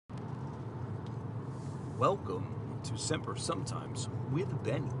Welcome to Semper Sometimes with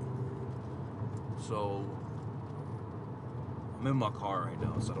Benny. So, I'm in my car right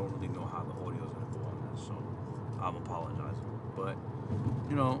now, so I don't really know how the audio is going to go on this, so I'm apologizing. But,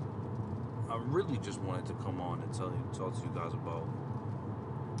 I really just wanted to come on and talk to you guys about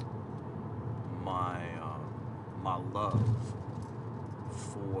my love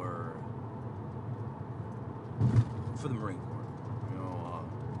for the Marine Corps.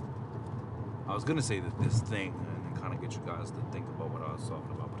 I was gonna say this thing and kind of get you guys to think about what I was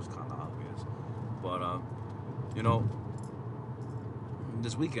talking about, but it's kind of obvious. But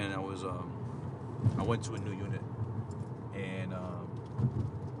this weekend I went to a new unit, and I'm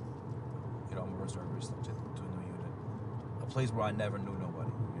a reservist to a new unit, a place where I never knew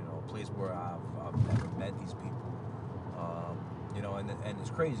nobody. A place where I've never met these people. And it's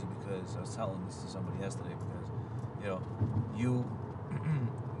crazy because I was telling this to somebody yesterday because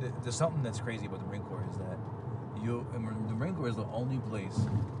there's something that's crazy about the Marine Corps is that the Marine Corps is the only place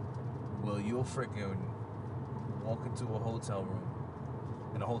where you'll freaking walk into a hotel room,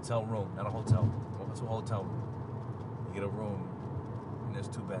 not a hotel, walk into a hotel room, you get a room, and there's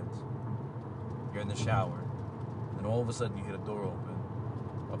 2 beds. You're in the shower, and all of a sudden you hear the door open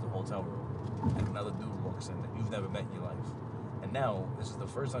of the hotel room, and another dude walks in that you've never met in your life. And now, this is the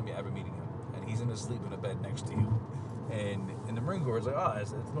first time you're ever meeting him, and he's in his sleep in a bed next to you. And in the Marine Corps, it's like,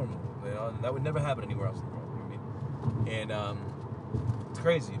 it's normal. That would never happen anywhere else in the world. You know what I mean? And it's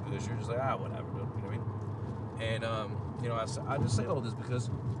crazy because you're just like, whatever, dude. You know what I mean? And I just say all this because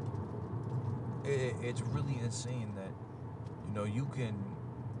it's really insane that you can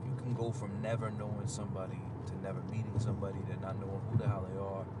go from never knowing somebody to never meeting somebody to not knowing who the hell they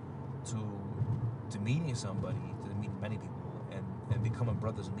are to meeting somebody to meeting many people and becoming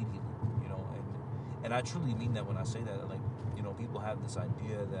brothers immediately. And I truly mean that when I say that. People have this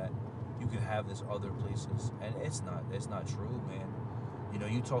idea that you can have this other places, and it's not true, man.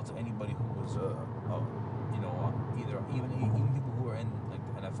 You talk to anybody who was, even people who are in like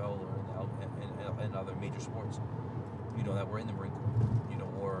the NFL or in other major sports, that were in the Marine Corps,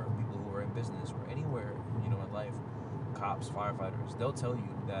 or people who are in business or anywhere, in life, cops, firefighters, they'll tell you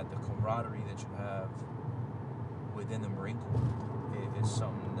that the camaraderie that you have within the Marine Corps is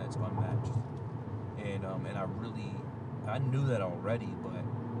something that's unmatched. And I knew that already, but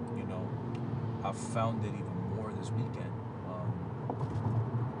I found it even more this weekend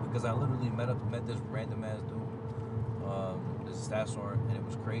because I literally met this random ass dude, this staff sergeant, and it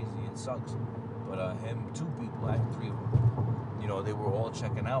was crazy. It sucks, but 2 people, actually 3 of them, they were all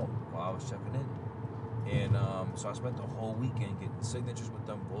checking out while I was checking in, and so I spent the whole weekend getting signatures with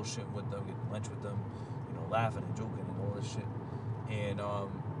them, bullshitting with them, getting lunch with them, laughing and joking and all this shit, and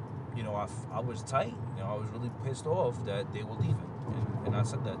I was tight. I was really pissed off that they were leaving. And I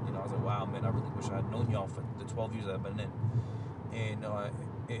said that, I was like, wow, man, I really wish I had known y'all for the 12 years that I've been in. And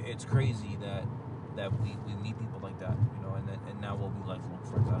it's crazy that we meet people like that, and now we'll be lifelong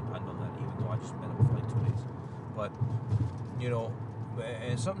friends. I know that, even though I just met them for like 2 days. But,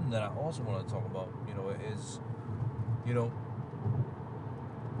 and something that I also want to talk about, is,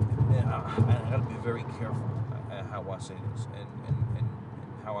 man, I got to be very careful at how I say this. And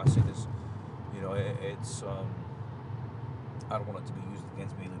how I say this, it's I don't want it to be used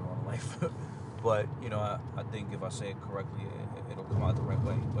against me later on in life, but I think if I say it correctly, it'll come out the right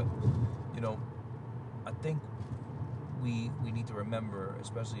way. But I think we need to remember,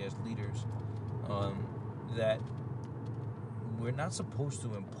 especially as leaders, that we're not supposed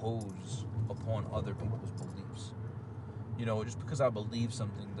to impose upon other people's beliefs. Just because I believe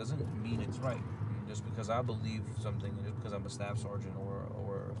something doesn't mean it's right. Just because I believe something, and just because I'm a staff sergeant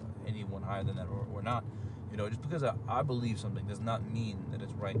or anyone higher than that or not, just because I believe something does not mean that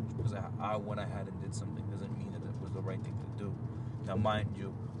it's right. Just because I went ahead and did something doesn't mean that it was the right thing to do. Now, mind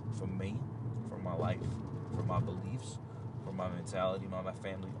you, for me, for my life, for my beliefs, for my mentality, my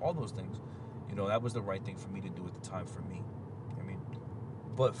family, all those things, that was the right thing for me to do at the time for me.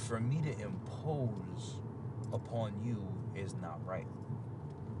 But for me to impose upon you is not right.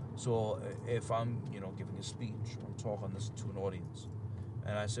 So if I'm, giving a speech or I'm talking this to an audience,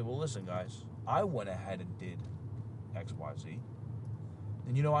 and I say, well, listen, guys, I went ahead and did X, Y, Z,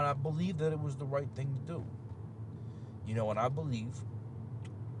 and and I believe that it was the right thing to do. And I believe,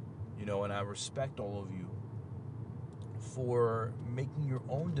 and I respect all of you for making your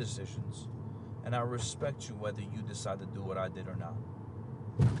own decisions, and I respect you whether you decide to do what I did or not.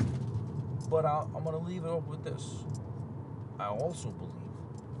 But I'm going to leave it up with this. I also believe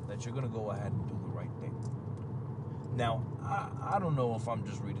that you're going to go ahead and do the right thing. Now, I don't know if I'm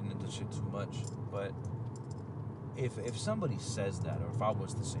just reading into shit too much, but if somebody says that, or if I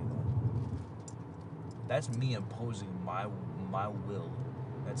was to say that, that's me imposing my will.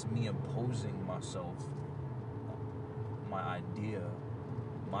 That's me imposing myself, my idea,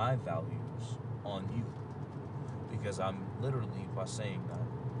 my values on you. Because I'm literally, by saying that,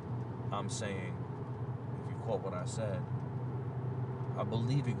 I'm saying, if you caught what I said, I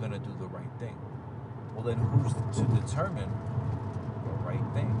believe you're going to do the right thing. Well, then who's to determine the right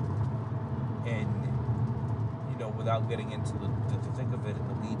thing? And, without getting into the thick of it and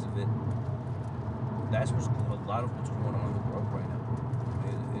the weeds of it, that's what's a lot of what's going on in the world right now.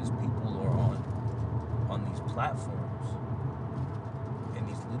 Is people are on these platforms in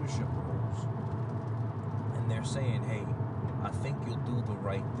these leadership roles, and they're saying, "Hey, I think you'll do the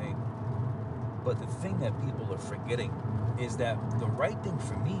right thing." But the thing that people are forgetting is that the right thing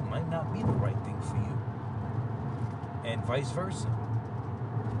for me might not be the right thing for you, and vice versa.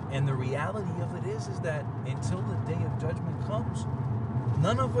 And the reality of it is that until the day of judgment comes,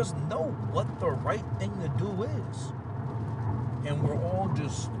 none of us know what the right thing to do is. And we're all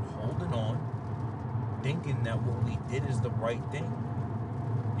just holding on, thinking that what we did is the right thing.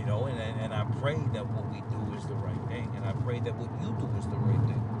 And I pray that what we do is the right thing. And I pray that what you do is the right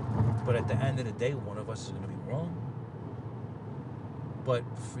thing. But at the end of the day, one of us is going to be wrong. But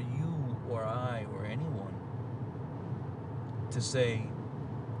for you or I or anyone to say,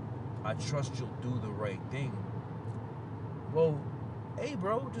 I trust you'll do the right thing. Well, hey,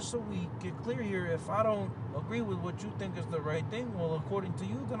 bro, just so we get clear here, if I don't agree with what you think is the right thing, well, according to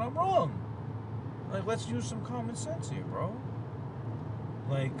you, then I'm wrong. Like, let's use some common sense here, bro.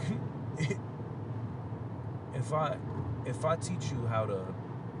 Like, if I teach you how to,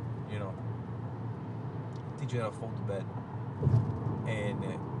 teach you how to fold the bed, and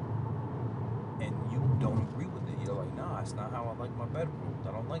you don't agree with it, you're like, nah, it's not how I like my bed rolled.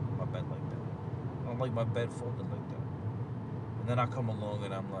 I don't like my bed like that. I don't like my bed folded like that. And then I come along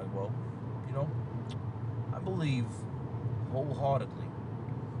and I'm like, well, I believe wholeheartedly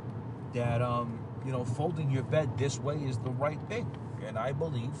that, folding your bed this way is the right thing. And I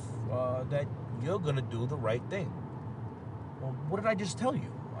believe that you're going to do the right thing. Well, what did I just tell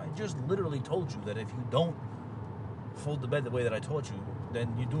you? I just literally told you that if you don't fold the bed the way that I taught you,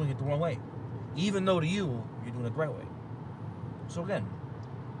 then you're doing it the wrong way. Even though to you, you're doing it the right way. So again,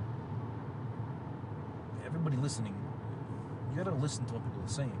 everybody listening, you gotta listen to what people are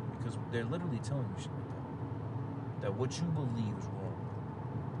saying, because they're literally telling you shit like that. That what you believe is wrong.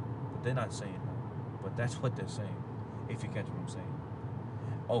 But they're not saying that. But that's what they're saying, if you catch what I'm saying.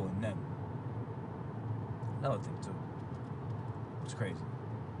 Oh, and then, another thing too. It's crazy.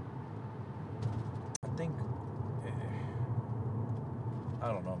 I think, I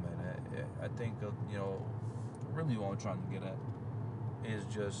don't know, man. I think, really what I'm trying to get at is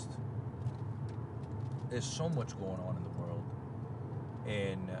just, there's so much going on in the world.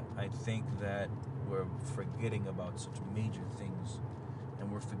 And I think that we're forgetting about such major things.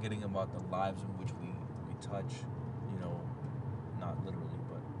 And we're forgetting about the lives in which we touch, not literally,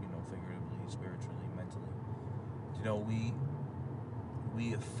 but, figuratively, spiritually, mentally.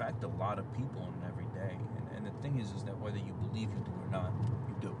 We affect a lot of people in every day. And the thing is that whether you believe you do or not,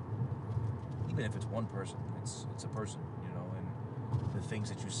 you do. Even if it's one person, it's a person, and the things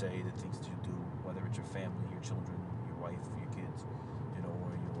that you say, the things that you do, whether it's your family, your children, your wife, your kids, or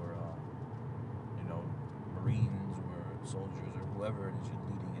your, Marines or soldiers or whoever it is you're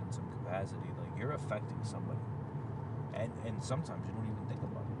leading in some capacity, like, you're affecting somebody. And sometimes you don't even think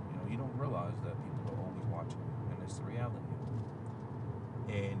about it. You don't realize that people are always watching, and it's the reality.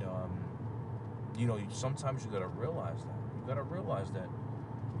 And, sometimes you gotta realize that. You gotta realize that,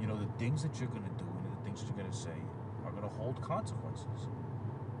 the things that you're gonna do and the things that you're gonna say are gonna hold consequences.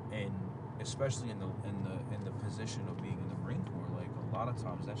 And especially in the position of being in the Marine Corps, like, a lot of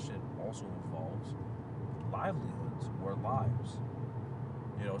times that shit also involves livelihoods or lives.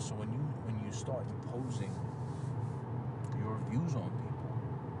 So when you start imposing your views on people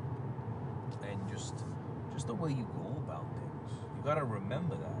and just the way you go about things, you got to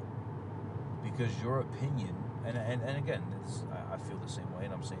remember that, because your opinion, and again, I feel the same way,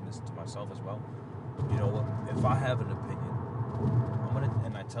 and I'm saying this to myself as well. If I have an opinion,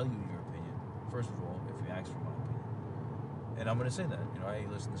 and I tell you your opinion, first of all, if you ask for my opinion, and I'm gonna say that, hey,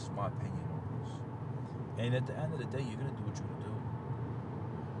 listen, this is my opinion on this, and at the end of the day, you're gonna do what you're gonna do.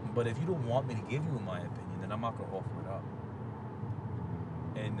 But if you don't want me to give you my opinion, then I'm not gonna offer it up.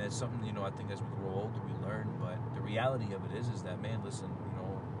 And that's something, I think as we grow older, we learn. But the reality of it is that, man, listen,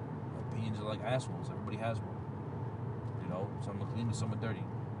 opinions are like assholes. Everybody has one. Some are clean, some are dirty.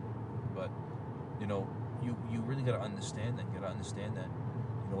 But, you really gotta understand that. You gotta understand that,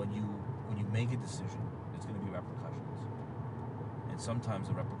 when you make a decision, there's gonna be repercussions. And sometimes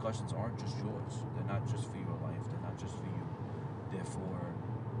the repercussions aren't just yours. They're not just for your life. They're not just for you. They're for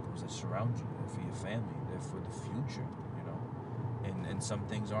those that surround you. They're for your family. They're for the future, you know. And some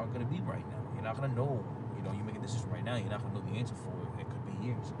things aren't going to be right now. You're not going to know, you know, you make a decision right now, you're not going to know the answer for it. It could be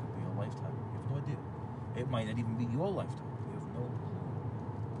years. It could be a lifetime. You have no idea. It might not even be your lifetime. You have no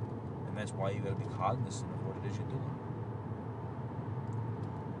clue. And that's why you got to be cognizant of what it is you're doing.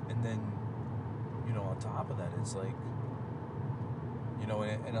 And then, you know, on top of that, it's like, you know,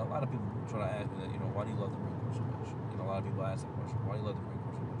 and a lot of people try to ask me that, you know, why do you love the Marine Corps so much? You know, a lot of people ask that question. Why do you love the Marine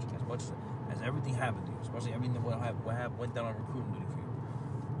Corps so much? As much as everything happened to you, especially everything that went down on recruiting duty for you,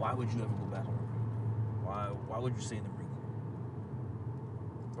 why would you ever go back on recruiting duty? Why would you stay in the Marine Corps?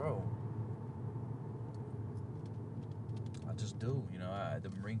 Bro, I just do. You know, the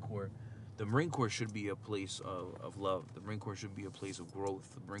Marine Corps should be a place of love. The Marine Corps should be a place of growth.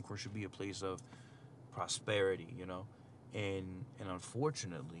 The Marine Corps should be a place of prosperity, you know. And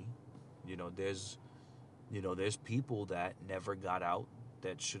unfortunately, you know, there's people that never got out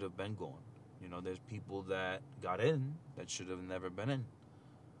that should have been gone. You know, there's people that got in that should have never been in.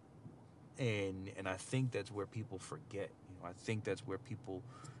 And I think that's where people forget. You know, I think that's where people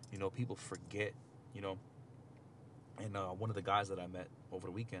forget, you know. And one of the guys that I met over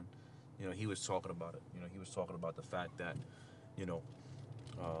the weekend, you know, he was talking about it. You know, he was talking about the fact that, you know,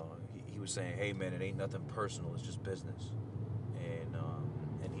 he was saying, hey, man, it ain't nothing personal. It's just business.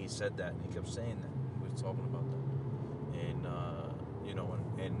 And he said that, and he kept saying that. He was talking about that. And, you know,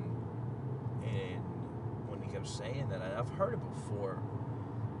 and when he kept saying that, I've heard it before,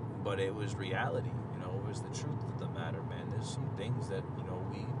 but it was reality. You know, it was the truth of the matter, man. There's some things that, you know,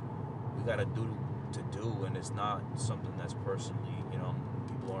 we got to do, and it's not something that's personally, you know,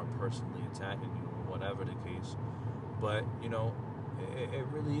 people aren't personally attacking you or whatever the case. But, you know, it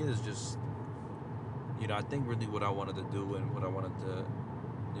really is just, you know, I think really what I wanted to do and what I wanted to,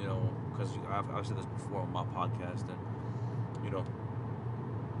 you know, because I've said this before on my podcast, and, you know,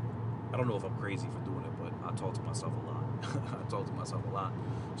 I don't know if I'm crazy for doing it, but I talk to myself a lot. I talk to myself a lot.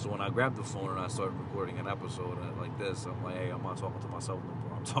 So when I grabbed the phone and I started recording an episode like this, I'm like, hey, I'm not talking to myself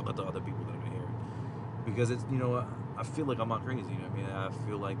anymore. I'm talking to other people that are here. Because it's, you know, I feel like I'm not crazy. You know what I mean? I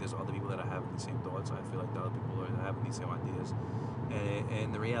feel like there's other people that are having the same thoughts. I feel like the other people are having these same ideas.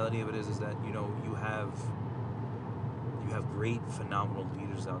 And the reality of it is that, you know, you have great, phenomenal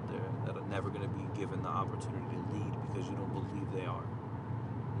leaders out there that are never going to be given the opportunity to lead because you don't believe they are.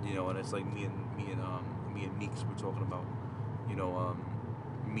 You know, and it's like me and Meeks were talking about, you know,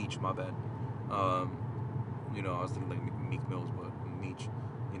 Meech, my bad. You know, I was thinking like Meek Mills, but Meech.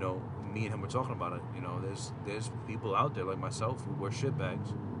 You know, me and him were talking about it. You know, there's people out there like myself who were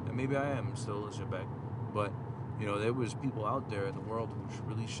shitbags, and maybe I am still a shitbag, but you know, there was people out there in the world who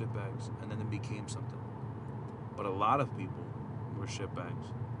were really shitbags, and then they became something. But a lot of people were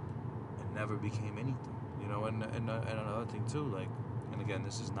shitbags and never became anything. You know, and another thing too, like, and again,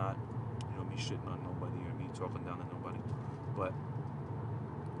 this is not, you know, me shitting on nobody or me talking down to nobody, but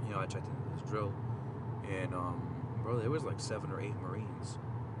you know, I checked into this drill, and bro, there was like 7 or 8 Marines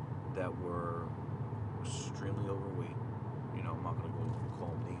that were extremely overweight. You know, I'm not gonna go call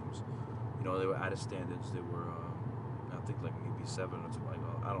them names. You know, they were out of standards. They were, I think like maybe 7 or 2, like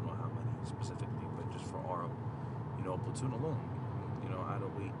I don't know how many specifically, but just for our, you know, platoon alone, you know, out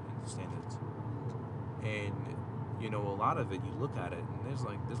of weight and standards. And you know, a lot of it, you look at it, and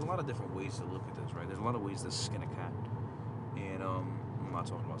there's a lot of different ways to look at this, right? There's a lot of ways to skin a cat, and I'm not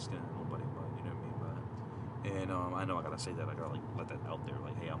talking about skinning nobody, but you know what I mean by that. And I know I gotta say that, I gotta like let that out there,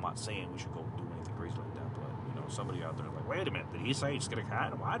 like, hey, I'm not saying we should go do anything crazy like that, but you know, somebody out there is like, wait a minute, did he say skin a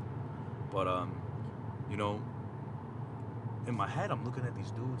cat? What? But you know, in my head, I'm looking at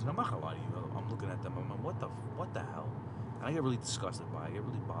these dudes, and I'm not gonna lie to you, I'm looking at them, I'm like, what the hell? And I get really disgusted by it, I get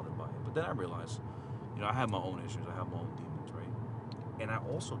really bothered by it. But then I realize, you know, I have my own issues, I have my own demons, right? And I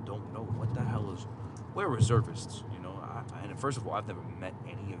also don't know what the hell is, we're reservists, you know, and first of all, I've never met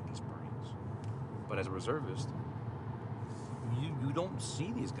any of these Marines. But as a reservist, you don't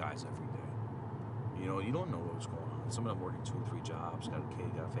see these guys every day. You know, you don't know what's going on. Some of them working 2 or 3 jobs, got a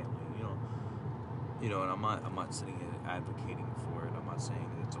kid, got a family, you know, and I'm not sitting here advocating for it. I'm not saying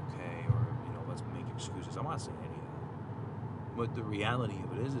that it's okay or, you know, let's make excuses. I'm not saying any of that. But the reality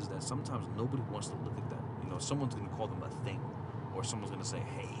of it is that sometimes nobody wants to look at that. You know, someone's going to call them a thing, or someone's going to say,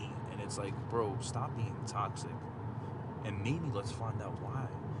 hey, and it's like, bro, stop being toxic, and maybe let's find out why.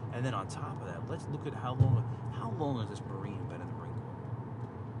 And then on top of that, let's look at how long has this Marine been in the Marine Corps?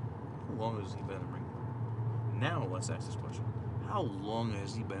 How long has he been in the Marine Corps? Now let's ask this question. How long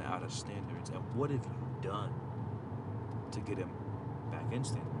has he been out of standards, and what have you done to get him back in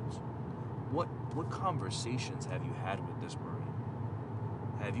standards? What conversations have you had with this Marine?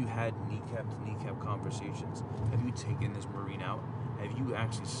 Have you had kneecap to kneecap conversations? Have you taken this Marine out? Have you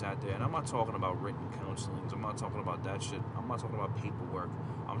actually sat there? And I'm not talking about written counseling. I'm not talking about that shit. I'm not talking about paperwork.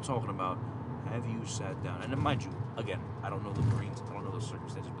 I'm talking about, have you sat down? And then mind you, again, I don't know the Marines. I don't know the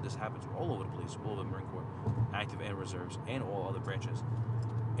circumstances, but this happens all over the place, all over the Marine Corps, active and reserves, and all other branches.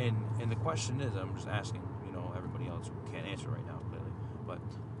 And the question is, I'm just asking, everybody else who can't answer right now, clearly, but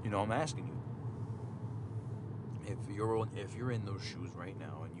I'm asking you, if you're in those shoes right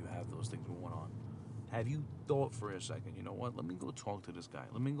now and you have those things going on, have you thought for a second, you know what? Let me go talk to this guy.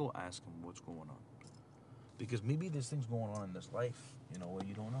 Let me go ask him what's going on, because maybe there's things going on in this life, where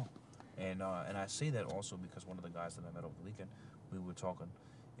you don't know. And I say that also because one of the guys that I met over the weekend, we were talking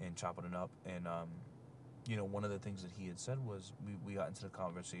and chopping it up, and one of the things that he had said was we got into the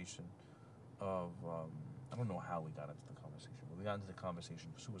conversation of I don't know how we got into the conversation, but we got into the conversation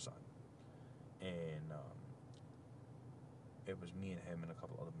of suicide, and it was me and him and a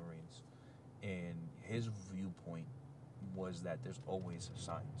couple other Marines, and his viewpoint was that there's always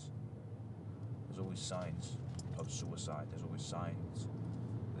signs. There's always signs of suicide. There's always signs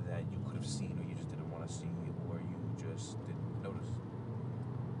that you could have seen or you just didn't want to see or you just didn't notice.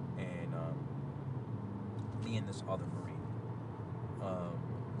 And me and this other Marine,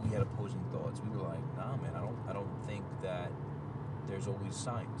 we had opposing thoughts. We were like, nah, man, I don't think that there's always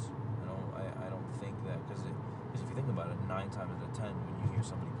signs. I don't think that, because if you think about it, 9 times out of 10, when you hear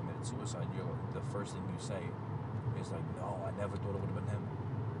somebody committed suicide, the first thing you say is like, no, I never thought it would have been him.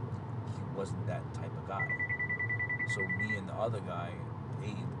 He wasn't that type of guy. So me and the other guy,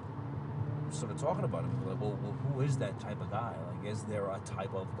 Abe, sort of talking about it. We were like, well, who is that type of guy? Like, is there a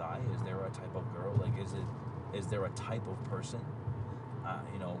type of guy? Is there a type of girl? Like, is there a type of person?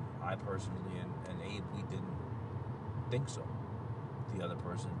 I personally and Abe, we didn't think so. The other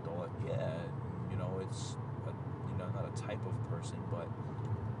person thought, yeah, it's not a type of person, but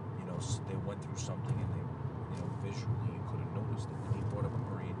they went through something and they, visually you could have noticed it. And he brought up a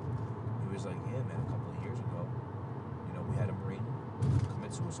Marine. He was like, yeah, man, a couple of years ago, we had a Marine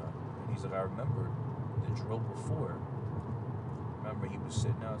commit suicide. And he's like, I remember the drill before. Remember, he was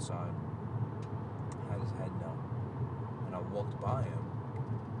sitting outside, had his head down, and I walked by him,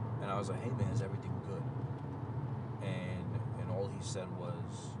 and I was like, hey, man, is everything good? And all he said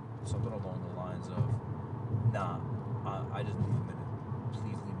was something along the lines of, nah, I just need a minute.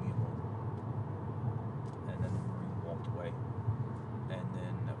 Please leave me alone. And then the Marine walked away. And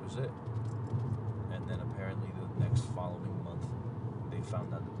then that was it. And then apparently the next following month, they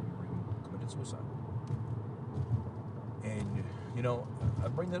found out that the Marine committed suicide. And, I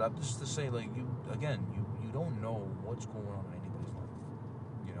bring that up just to say, like, you don't know what's going on in anybody's life.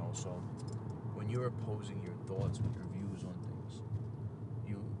 So when you're opposing your thoughts with your views on things,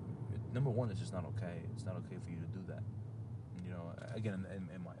 number one, it's just not okay. It's not okay for you to do that. Again,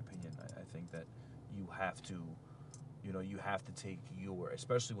 in my opinion, I think that you have to, you have to take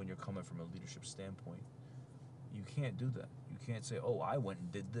especially when you're coming from a leadership standpoint, you can't do that. You can't say, oh, I went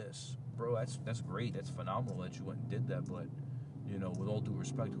and did this. Bro, that's great. That's phenomenal that you went and did that. But, with all due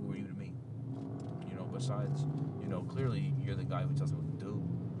respect, who are you to me? Besides, clearly you're the guy who tells me what to do,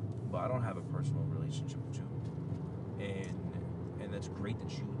 but I don't have a personal relationship with you. And that's great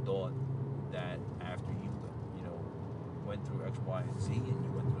that you thought that after you, went through X, Y, and Z, and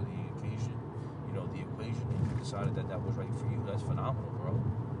you went through the equation, and you decided that was right for you. That's phenomenal, bro.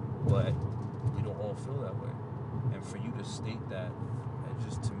 But we don't all feel that way. And for you to state that,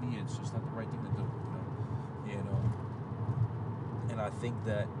 to me, it's just not the right thing to do, And I think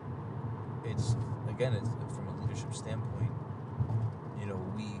that it's from a leadership standpoint,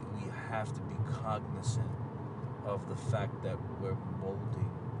 we have to be cognizant of the fact that we're molding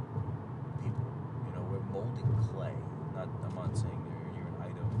people. We're molding clay. I'm not saying you're an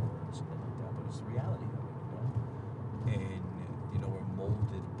item or something like that, but it's the reality of it, And we're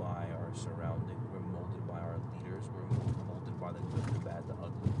molded by our surrounding. We're molded by our leaders. We're molded by the good, the bad, the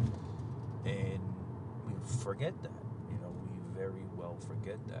ugly, and we forget that. We very well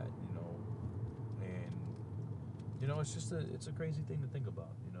forget that. And it's just it's a crazy thing to think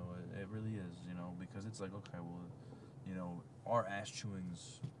about. It really is. Because it's like, okay, well, are ass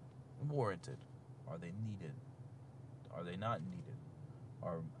chewings warranted? Are they needed? Are they not needed?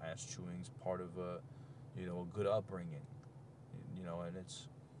 Are ass chewings part of a good upbringing? And it's,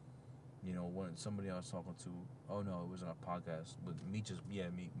 when somebody I was talking to, oh no, it was on a podcast with Meech's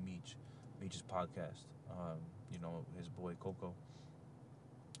podcast. His boy Coco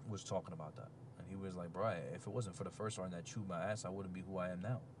was talking about that, and he was like, bro, if it wasn't for the first one that chewed my ass, I wouldn't be who I am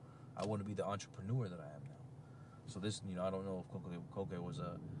now. I wouldn't be the entrepreneur that I am now. So this, I don't know if Coco was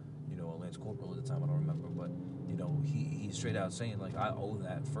a a Lance Corporal at the time, I don't remember, but he's straight out saying like I owe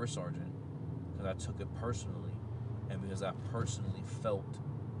that first sergeant because I took it personally, and because I personally felt,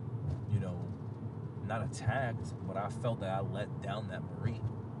 you know, not attacked, but I felt that I let down that Marine,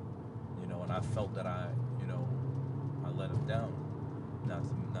 and I felt that I let him down.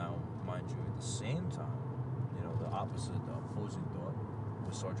 Now, mind you, at the same time, the opposite, the opposing thought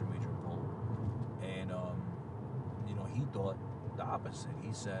was Sergeant Major Bull, and he thought the opposite.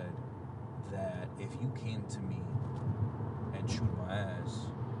 He said that if you came to me and chewed my ass,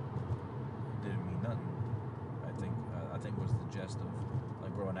 it didn't mean nothing. I think was the gist of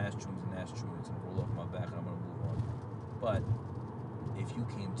like, bro, an ass chewing's an ass chewing. It's gonna roll off my back and I'm gonna move on. But if you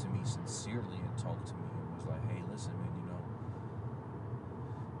came to me sincerely and talked to me and was like, hey, listen, man, you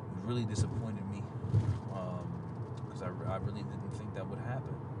really disappointed me, because I really didn't think that would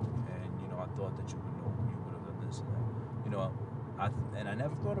happen, and I thought that you would have done this and that, I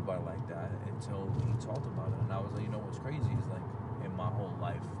never thought about it like that until he talked about it, and I was like, what's crazy is like in my whole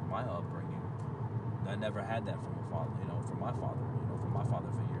life, my upbringing, I never had that from a father, from my father, from my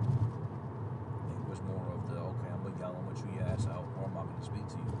father figure. It was more of the, okay, I'm gonna yell, I'm gonna chew your ass out, or I'm not gonna speak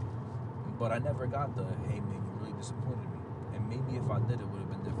to you. But I never got the, hey man, you really disappointed me. And maybe if I did, it would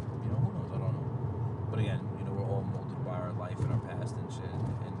have been different. Who knows? I don't know. But again, we're all molded by our life and our past and shit,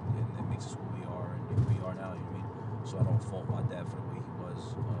 and it makes us who we are and who we are now. You know what I mean? So I don't fault my dad for the way he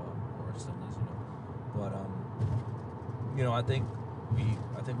was, or still is. But I think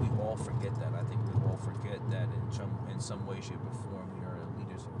we all forget that. I think we all forget that in some way, shape, or form, we are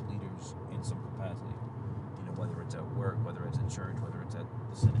leaders in some capacity. Whether it's at work, whether it's at church, whether it's at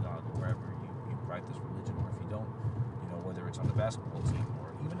the synagogue, or wherever you practice religion, or if you don't, whether it's on the basketball team,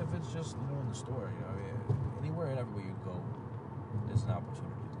 or even if it's just, in the store, anywhere and everywhere you go, there's an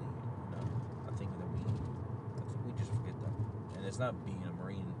opportunity to lead. I think we just forget that. And it's not being a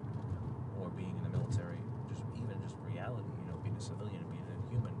Marine or being in the military, even just reality, being a civilian, being a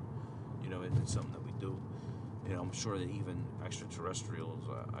human, it's something that we do. I'm sure that even extraterrestrials,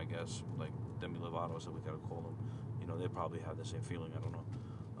 I guess, like Demi Lovato, so we gotta call them, they probably have the same feeling. I don't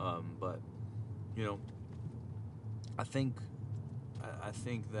know, but I think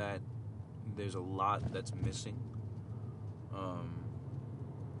that there's a lot that's missing,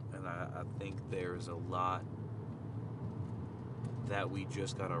 and I think there's a lot that we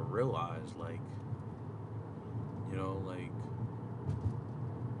just gotta realize,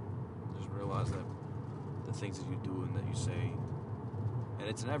 just realize that the things that you do and that you say, and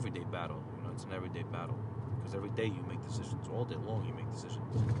it's an everyday battle. It's an everyday battle, because every day you make decisions. All day long you make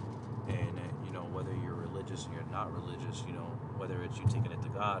decisions, and whether you're religious or you're not religious, whether it's you taking it to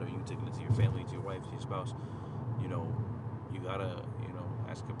God or you taking it to your family, to your wife, to your spouse, you gotta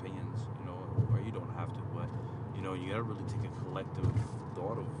ask opinions, or you don't have to, but you gotta really take a collective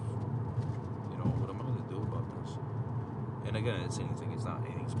thought of what am I gonna do about this. And again, it's anything. It's not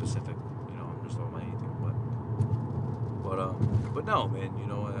anything specific. I'm just talking about anything. But no, man.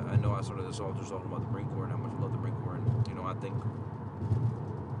 I know I started this off just talking about the Marine Corps and how much I love the Marine Corps, and I think,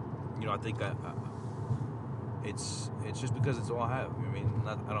 it's just because it's all I have.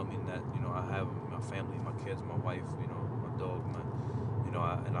 I don't mean that. I have my family, my kids, my wife, my dog,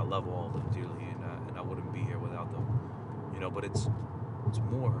 and I love all of them dearly, and I wouldn't be here without them. But it's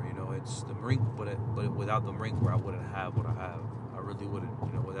more. It's the Marine, but without the Marine Corps, I wouldn't have what I have. I really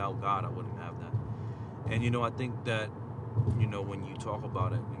wouldn't. Without God, I wouldn't have that. And I think that when you talk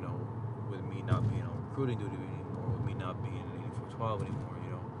about it, with me not being on recruiting duty anymore, with me not being in 8412 anymore,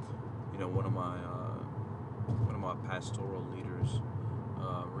 one of my pastoral leaders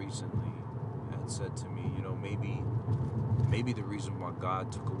recently had said to me, maybe the reason why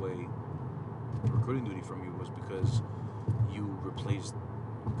God took away recruiting duty from you was because you replaced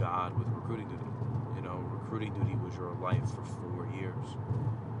God with recruiting duty. Recruiting duty was your life for 4 years,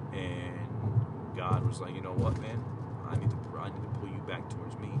 and God was like, you know what, man, I need to pull you back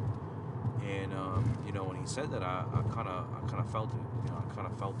towards me. And when he said that, I kind of felt it. I kind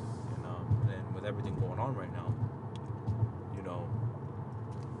of felt it. And with everything going on right now,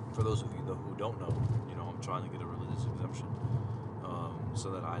 for those of you who don't know, I'm trying to get a religious exemption,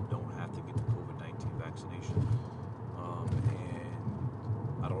 so that I don't have to get the COVID-19 vaccination.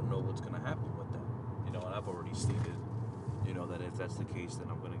 And I don't know what's going to happen with that. And I've already stated, that if that's the case, then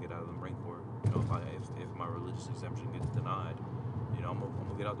I'm going to get out of the Marine Corps. If my religious exemption gets denied, I'm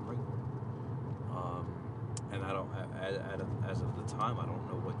gonna get out the Marine Corps. And I don't, as of the time, I don't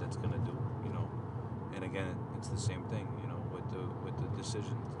know what that's gonna do. And again, it's the same thing. With the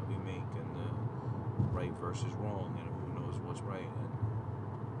decisions that we make, and the right versus wrong, and who knows what's right.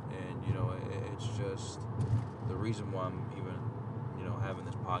 And it's just the reason why I'm even having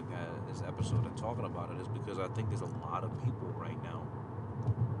this podcast, this episode, and talking about it is because I think there's a lot of people right now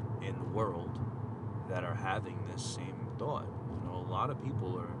in the world that are having this same thought. A lot of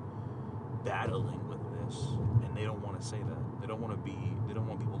people are battling with this, and they don't want to say that. They don't want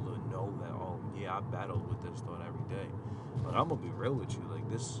people to know that. Oh, yeah, I battle with this thought every day. But I'm gonna be real with you. Like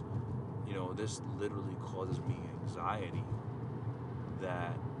this, this literally causes me anxiety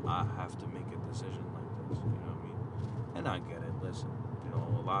that I have to make a decision like this. You know what I mean? And I get it. Listen,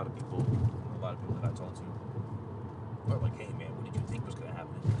 a lot of people that I talk to are like, "Hey, man, what did you think was gonna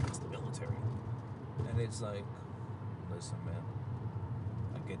happen against the military?" And it's like, listen, man,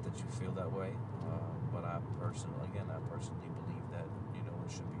 I get that you feel that way, but I personally believe that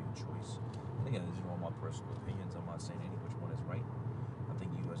it should be a choice. And again, these are all my personal opinions. I'm not saying any which one is right. I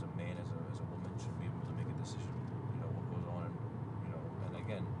think you, as a man, as a woman, should be able to make a decision. What goes on, and and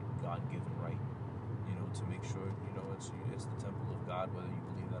again, God-given right. To make sure it's the temple of God, whether you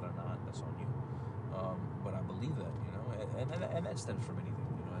believe that or not. That's on you. But I believe that, and that stems from anything.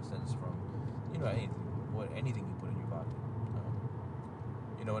 It stems from anything you put in your body.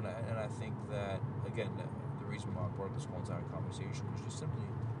 And I think that, again, the reason why I brought up this whole entire conversation was just simply,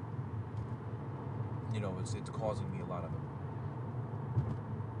 it's causing me a lot of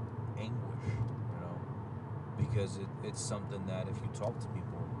anguish, because it's something that if you talk to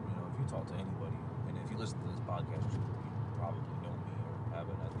people, if you talk to anybody, and if you listen to this podcast, you probably know me or have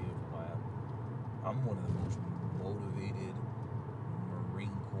an idea of who I am. I'm one of the most motivated,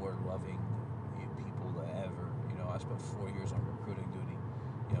 Marine Corps loving people that ever. I spent 4 years on recruiting duty.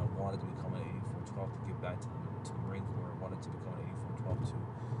 Wanted to become an 8412 to give back to the Marine Corps. Wanted to become an 8412 to,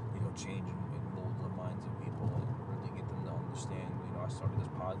 change and mold the minds of people and really get them to understand. I started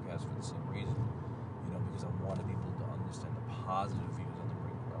this podcast for the same reason. Because I wanted people to understand the positive views on the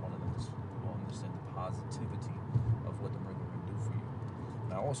Marine Corps. I wanted them to understand the positivity of what the Marine Corps can do for you.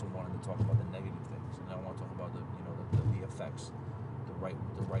 And I also wanted to talk about the negative things, and I want to talk about the effects, the right,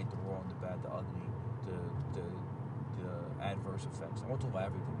 the wrong, the bad, the ugly, the adverse effects. I want to talk about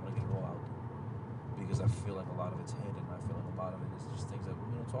everything. I want to get it all out there because I feel like a lot of it's hidden. I feel like a lot of it is just things that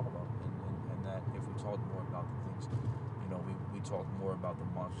we don't talk about, and that if we talk more about the things, we talk more about the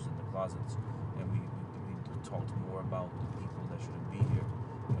monsters in the closets, and we talked more about the people that shouldn't be here,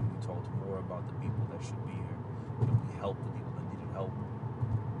 and we talked more about the people that should be here, and we helped the people that needed help.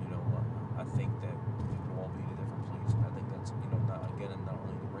 I think that we can all be in a different place, and I think that's not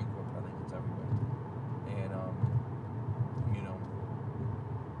only the Marine Corps, but I think it's everywhere. And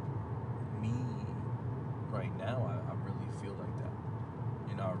me right now, I really feel like that.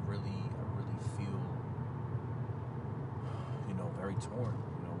 I really feel very torn.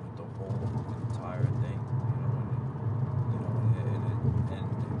 With the whole entire thing. And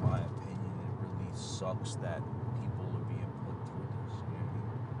in my opinion, it really sucks that people are being put through this.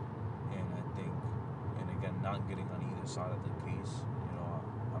 And I think, and again, not getting on either side of the case.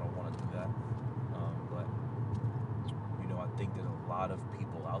 I don't want to do that. But I think there's a lot of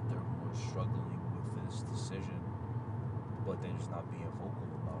people out there who are struggling with this decision, but they're just not being vocal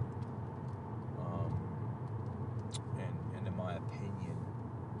about it. And in my opinion,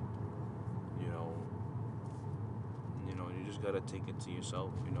 you just gotta take it to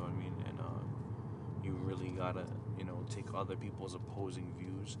yourself, you know what I mean? And you really gotta, take other people's opposing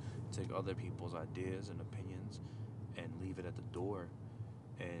views, take other people's ideas and opinions, and leave it at the door.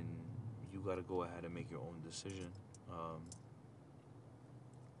 And you gotta go ahead and make your own decision,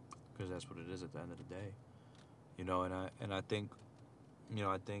 because that's what it is at the end of the day, And I think,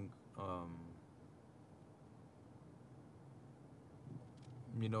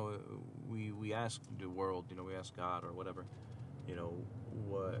 we ask the world, we ask God or whatever,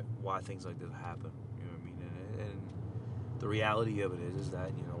 why things like this happen. You know what I mean? And the reality of it is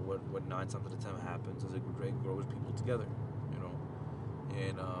that what 9 times out of 10 happens is it grows people together.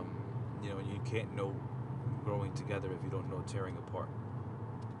 And you can't know growing together if you don't know tearing apart.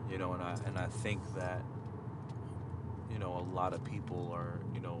 And I think that a lot of people are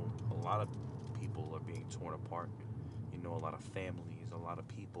being torn apart. A lot of families, a lot of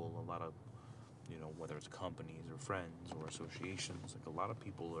people, a lot of whether it's companies or friends or associations, like a lot of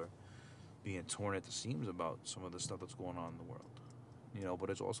people are being torn at the seams about some of the stuff that's going on in the world. But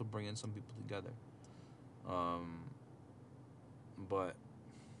it's also bringing some people together. But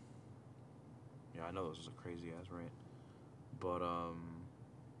yeah, I know this is a crazy ass rant, but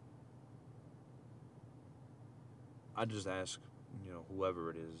I just ask, whoever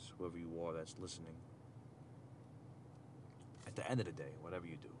it is, whoever you are that's listening, at the end of the day, whatever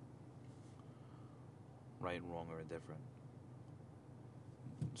you do, right, wrong, or indifferent,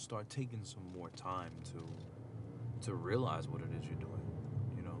 start taking some more time to to realize what it is you're doing.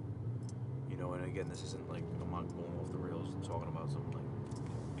 You know, and again, this isn't like I'm not going off the rails and talking about something like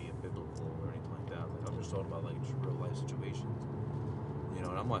being biblical or anything like that. Like I'm just talking about like just real life situations. And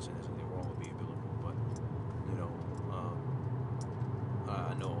I'm not saying there's anything wrong with being biblical, but you know, um,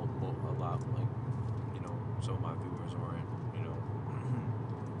 I know a lot like some of my viewers aren't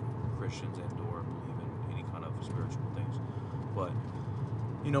Christians and or believe in any kind of spiritual things, but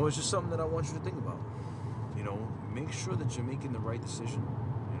it's just something that I want you to think about. Make sure that you're making the right decision.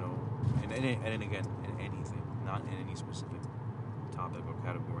 And again, in anything, not in any specific topic or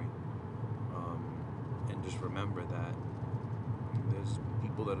category. And just remember that there's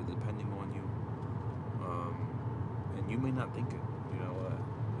people that are depending on you, and you may not think it.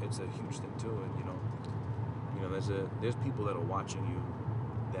 It's a huge thing too. And there's people that are watching you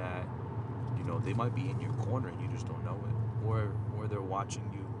that they might be in your corner and you just don't know it, or they're watching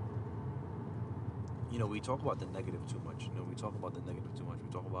you. We talk about the negative too much. We talk about the negative too much. We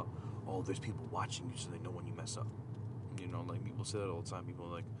talk about, there's people watching you so they know when you mess up. Like people say that all the time. People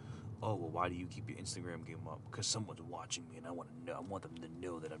are like, oh, well, why do you keep your Instagram game up? Because someone's watching me and I want them to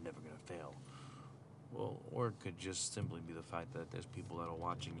know that I'm never going to fail. Well, or it could just simply be the fact that there's people that are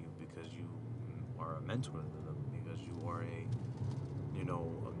watching you because you are a mentor to them, because you are a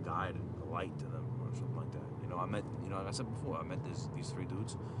guide, a light to them, or something like that. I met, like I said before, I met these three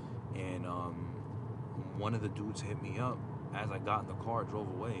dudes, and one of the dudes hit me up as I got in the car, drove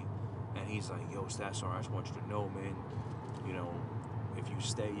away, and he's like, yo, Statsar, I just want you to know, man, if you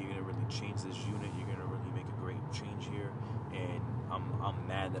stay, you're gonna really change this unit, you're gonna really make a great change here, and I'm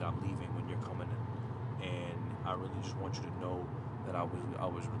mad that I'm leaving when you're coming in, and I really just want you to know that I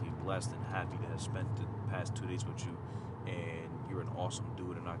was really blessed and happy to have spent the past 2 days with you, and you're an awesome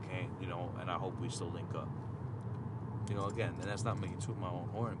dude, and I can't, and I hope we still link up. Again, and that's not making toot my own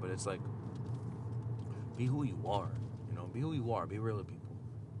horn, but it's like, be who you are, be who you are, be real to people,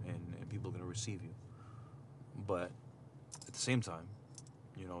 and people are going to receive you. But at the same time,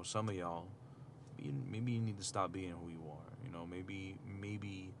 some of y'all, maybe you need to stop being who you are,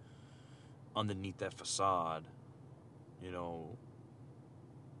 maybe underneath that facade,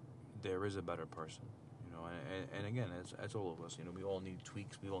 there is a better person, and again, it's all of us, we all need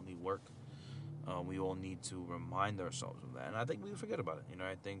tweaks, we all need work, we all need to remind ourselves of that, and I think we forget about it,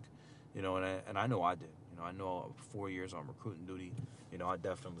 I think, and I know I did, I know 4 years on recruiting duty, I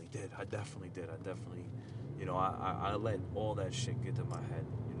definitely did, I let all that shit get to my head,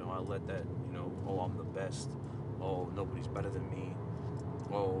 I let that, I'm the best, nobody's better than me,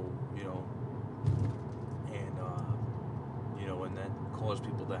 and that caused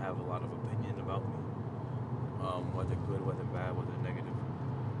people to have a lot of opinion about me, whether good, whether bad, whether negative,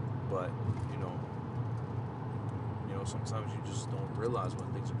 but, sometimes you just don't realize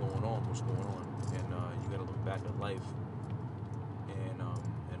when things are going on, what's going on, and you gotta look back at life and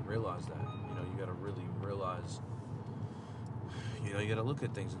realize that, you gotta really realize, you gotta look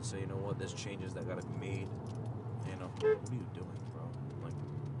at things and say, what, there's changes that gotta be made, what are you doing, bro? Like,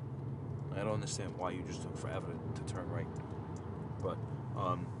 I don't understand why you just took forever to turn right, but,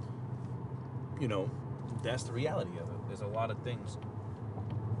 that's the reality of it. There's a lot of things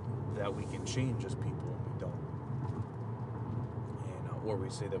that we can change as people, and we don't. Or we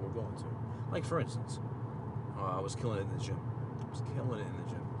say that we're going to. Like, for instance, I was killing it in the gym.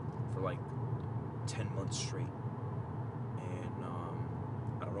 For like 10 months straight. And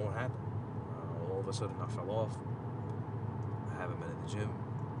I don't know what happened. All of a sudden I fell off. I haven't been in the gym.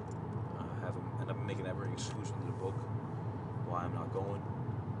 And I've been making every excuse under the book why I'm not going.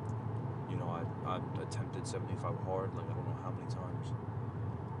 I've attempted 75 hard, like I don't know how many times.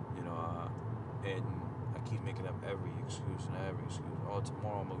 And I keep making up every excuse. Oh,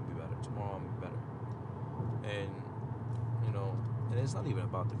 tomorrow I'm gonna be better. And and it's not even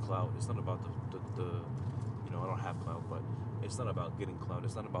about the clout. It's not about the I don't have clout, but it's not about getting clout.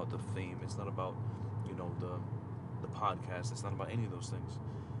 It's not about the fame. It's not about the podcast. It's not about any of those things.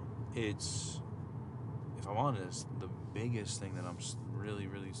 It's, if I'm honest, the biggest thing that I'm really,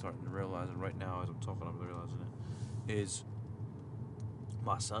 really starting to realize, and right now as I'm talking, I'm realizing it, is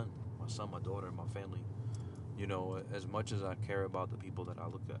my son, my daughter, my family. As much as I care about the people that I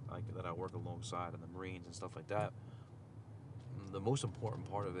look at, that I work alongside, and the Marines and stuff like that, the most important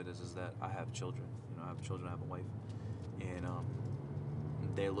part of it is that I have children. I have children, I have a wife, and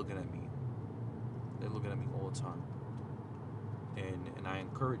they're looking at me. They're looking at me all the time. And I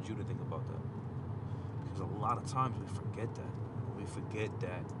encourage you to think about that. Because a lot of times we forget that. We forget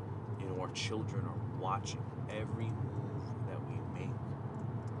that, our children are watching every move that we make.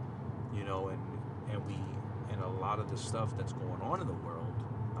 And a lot of the stuff that's going on in the world,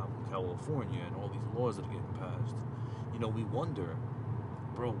 California and all these laws that are getting passed, we wonder,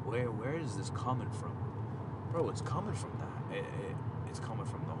 bro, where is this coming from? Bro, it's coming from that. It's coming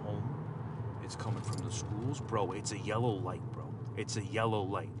from the home. It's coming from the schools. Bro, it's a yellow light, bro. It's a yellow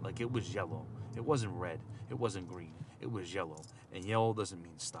light. Like, it was yellow. It wasn't red. It wasn't green. It was yellow. And yellow doesn't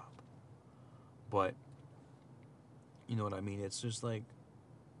mean stop. But, you know what I mean? It's just like,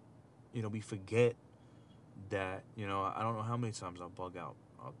 we forget that, I don't know how many times I'll bug out.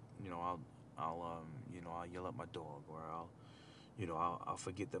 I'll yell at my dog, or I'll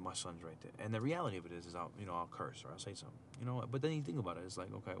forget that my son's right there. And the reality of it is I'll curse, or I'll say something, But then you think about it, it's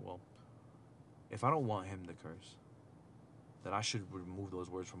like, okay, well, if I don't want him to curse, then I should remove those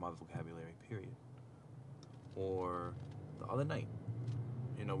words from my vocabulary, period. Or the other night,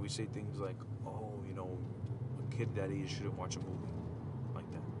 we say things like, oh, a kid that age shouldn't watch a movie like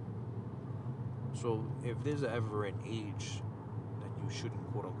that. So if there's ever an age that you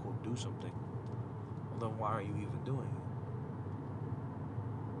shouldn't, quote unquote, do something, well, then why are you even doing it?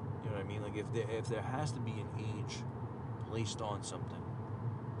 You know what I mean? Like, if there has to be an age placed on something,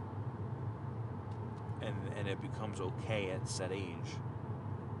 and it becomes okay at said age,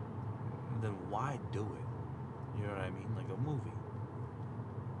 then why do it? You know what I mean? Like a movie,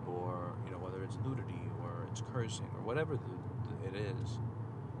 or whether it's nudity or it's cursing or whatever it is.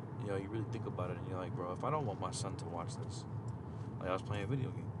 You really think about it and you're like, bro, if I don't want my son to watch this, like, I was playing video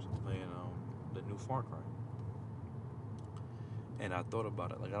games, I was playing the new Far Cry, and I thought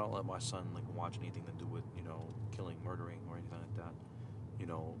about it. Like, I don't let my son watch anything to do with killing, murdering, or anything like that.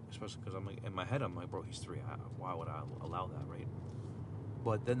 Especially because I'm like, in my head, I'm like, bro, he's 3. Why would I allow that, right?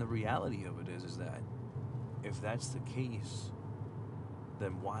 But then the reality of it is that if that's the case,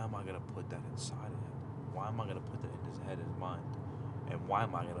 then why am I gonna put that inside of him? Why am I gonna put that in his head, his mind? And why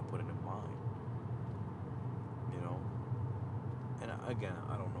am I gonna put it in mine? And again,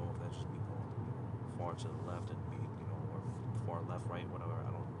 I don't know if that's just me going far to the left and me, or far left, right, whatever.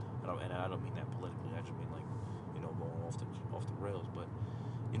 And I don't mean that politically. I just mean going off the rails. But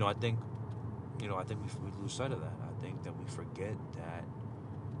I think we lose sight of that. I think that we forget that,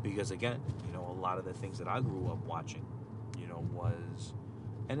 because again, a lot of the things that I grew up watching, was,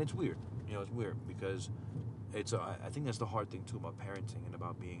 and it's weird. It's weird because I think that's the hard thing too about parenting and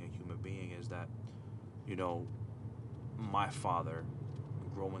about being a human being, is that, my father,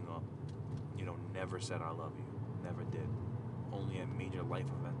 growing up, never said I love you. Never did. Only at major life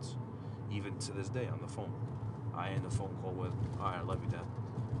events. Even to this day on the phone. I end the phone call with, all right, I love you, Dad.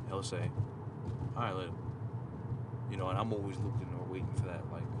 He'll say, all right, later. And I'm always looking or waiting for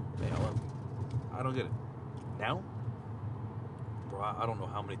that, like, hey, I love you. I don't get it. Now, bro, I don't know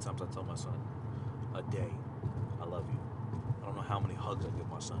how many times I tell my son a day, I love you. I don't know how many hugs I give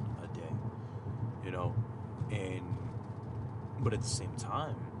my son a day. But at the same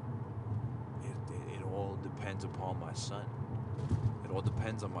time, it all depends upon my son. It all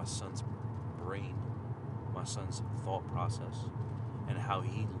depends on my son's brain, my son's thought process, and how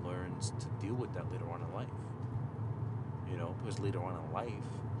he learns to deal with that later on in life. Because later on in life,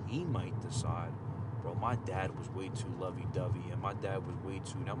 he might decide, bro, my dad was way too lovey-dovey, and my dad was way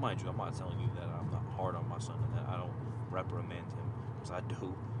too... Now, mind you, I'm not telling you that I'm not hard on my son and that I don't reprimand him, because I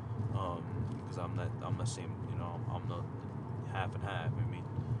do. Because I'm the same, I'm the half and half, I mean.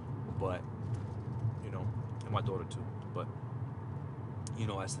 But, and my daughter too. But,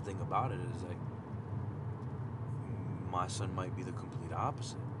 that's the thing about it, is like, my son might be the complete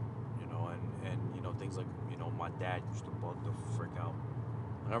opposite, and things like, my dad used to bug the frick out.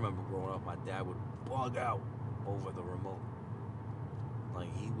 And I remember growing up, my dad would bug out over the remote. Like,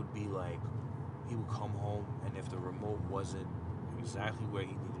 he would come home, and if the remote wasn't exactly where he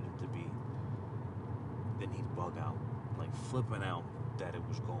needed it to be, then he'd bug out, like flipping out that it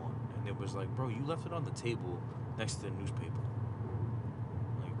was gone. And it was like, bro, you left it on the table next to the newspaper.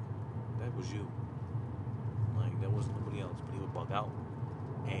 Like, that was you. Like, there wasn't nobody else, but he would bug out.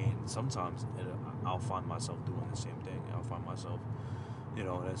 And sometimes I'll find myself doing the same thing. I'll find myself, and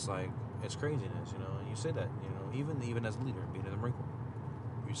it's like, it's craziness, and you say that, even as a leader, being in the Marine Corps,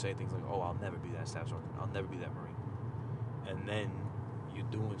 you say things like, oh, I'll never be that staff sergeant, I'll never be that Marine. And then you're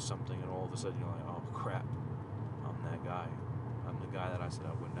doing something, and all of a sudden you're like, oh crap, I'm that guy. I'm the guy that I said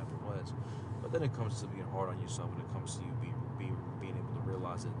I would never was. But then it comes to being hard on yourself, and it comes to you being able to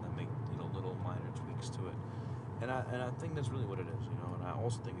realize it and then make little minor tweaks to it. And I think that's really what it is, And I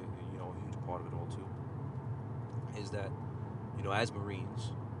also think a huge part of it all too is that, as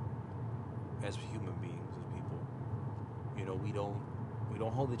Marines, as human beings, as people, we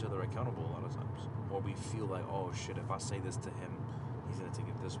don't hold each other accountable a lot of times, or we feel like, oh shit, if I say this to him, he's gonna take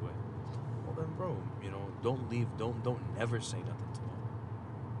it this way. Well then, bro, don't never say nothing to him.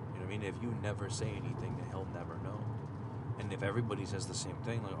 mean? If you never say anything, then he'll never know. And if everybody says the same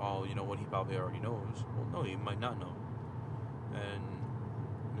thing, like, oh, you know what, he probably already knows. Well, no, he might not know. And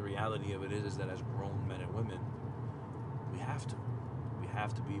the reality of it is that as grown men and women, we have to. We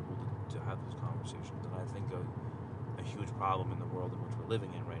have to be able to have those conversations. And I think a huge problem in the world in which we're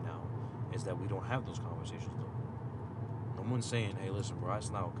living in right now is that we don't have those conversations, though. No one's saying, hey, listen, bro,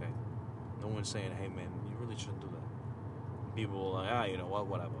 that's not okay. No one's saying, hey, man, you really shouldn't do that. People are like, you know what,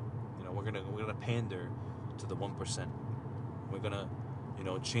 whatever. You know, we're gonna pander to the 1%. We're gonna,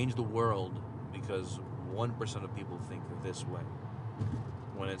 change the world because 1% of people think this way.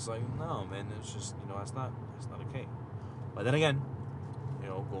 When it's like, no, man, it's just, that's not okay. But then again,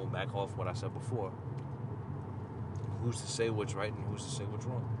 going back off what I said before, who's to say what's right and who's to say what's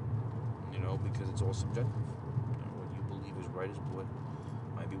wrong? Because it's all subjective. What you believe is right is what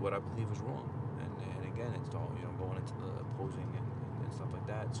might be what I believe is wrong. And again, it's all, going into the opposing and stuff like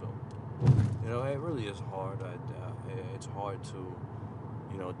that. So, it really is hard. It's hard to,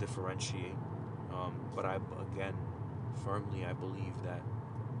 differentiate. But firmly, I believe that,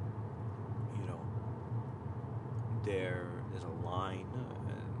 there's a line,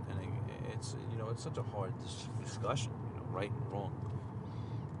 and it's, it's such a hard discussion, right and wrong.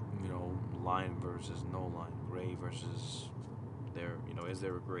 Line versus no line, gray versus is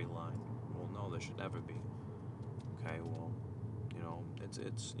there a gray line? Well, no, there should never be. Okay, well, it's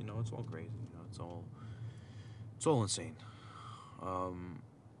it's all crazy. It's all insane.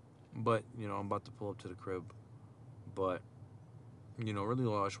 But I'm about to pull up to the crib. But really,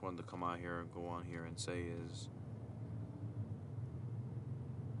 all I just wanted to come out here and go on here and say is,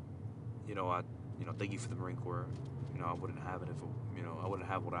 thank you for the Marine Corps. I wouldn't have it if I wouldn't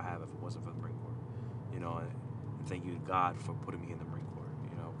have what I have if it wasn't for the Marine Corps. And thank you to God for putting me in the Marine Corps.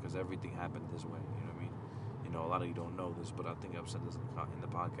 Because everything happened this way. You know what I mean? A lot of you don't know this, but I think I've said this in the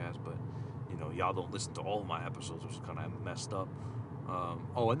podcast. But y'all don't listen to all my episodes, which is kind of messed up.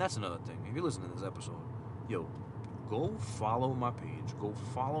 And that's another thing. If you're listening to this episode, go follow my page. Go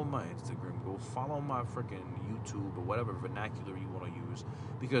follow my Instagram. Go follow my freaking YouTube or whatever vernacular you want to use.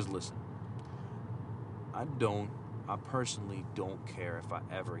 Because listen, I personally don't care if I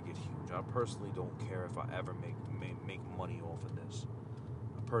ever get huge. I personally don't care if I ever make money off of this.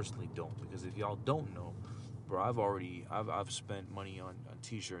 I personally don't, because if y'all don't know, bro, I've spent money on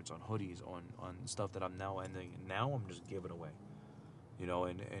t-shirts, on hoodies, on stuff that I'm now ending. Now I'm just giving away.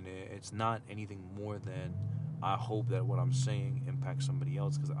 And it's not anything more than I hope that what I'm saying impacts somebody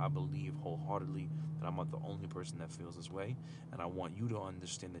else, because I believe wholeheartedly that I'm not the only person that feels this way, and I want you to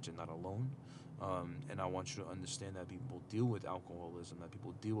understand that you're not alone, and I want you to understand that people deal with alcoholism, that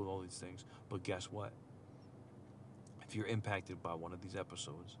people deal with all these things, but guess what? If you're impacted by one of these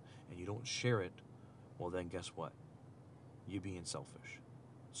episodes and you don't share it, well then guess what? You're being selfish.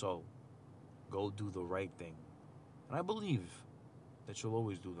 So, go do the right thing. And I believe that you'll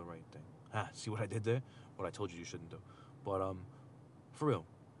always do the right thing. See what I did there? What I told you shouldn't do. But for real,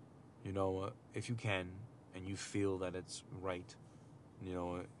 if you can and you feel that it's right,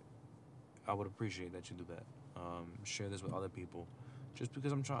 I would appreciate that you do that. Share this with other people, just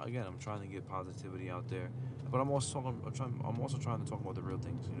because I'm trying to get positivity out there. But I'm also trying to talk about the real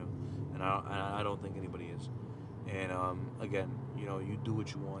things, and I don't think anybody is. And again, you do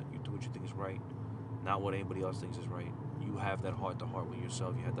what you want, you do what you think is right, not what anybody else thinks is right. You have that heart-to-heart with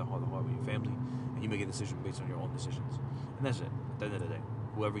yourself. You have that heart-to-heart with your family, and you make a decision based on your own decisions. And that's it. At the end of the day,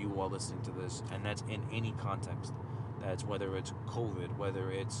 whoever you are listening to this, and that's in any context. That's whether it's COVID,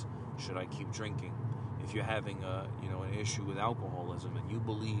 whether it's should I keep drinking. If you're having an issue with alcoholism, and you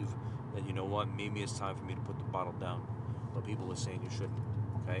believe that maybe it's time for me to put the bottle down, but people are saying you shouldn't.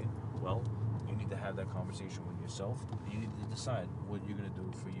 Okay, well, you need to have that conversation with yourself. You need to decide what you're going to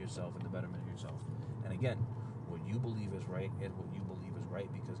do for yourself and the betterment of yourself. And again, what you believe is right is what you believe is right,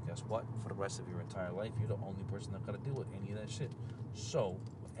 because guess what? For the rest of your entire life, you're the only person that's got to deal with any of that shit. So,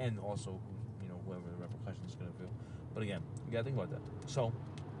 and also, whoever the repercussions is going to feel. But again, you got to think about that. So,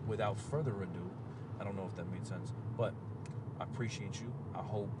 without further ado, I don't know if that made sense, but I appreciate you. I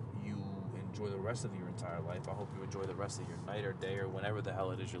hope you enjoy the rest of your entire life. I hope you enjoy the rest of your night or day or whenever the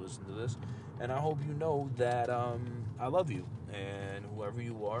hell it is you're listening to this. And I hope you know that I love you. And whoever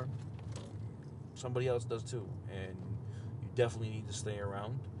you are, somebody else does too. And you definitely need to stay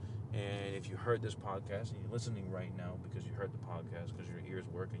around. And if you heard this podcast and you're listening right now because you heard the podcast, because your ears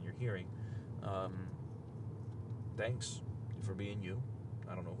work and you're hearing, thanks for being you.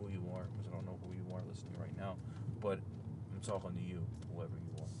 I don't know who you are, because I don't know who you are listening right now, but I'm talking to you, whoever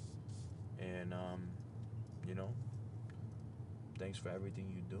you are. And, thanks for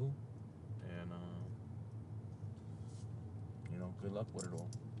everything you do. And, good luck with it all.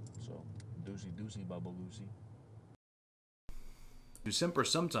 So, So, doozy doozy, baba loosey. Simper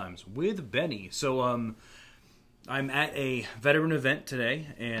sometimes with Benny. So I'm at a veteran event today,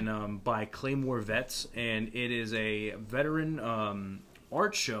 and by Claymore Vets, and it is a veteran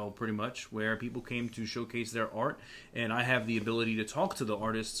art show, pretty much, where people came to showcase their art, and I have the ability to talk to the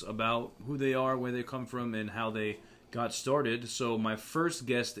artists about who they are, where they come from, and how they got started. So my first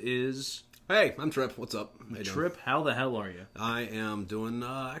guest is... Hey, I'm Trip. What's up? How you doing? Trip, how the hell are you? I am doing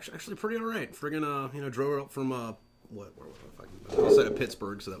actually pretty all right. Friggin' drove up from where outside of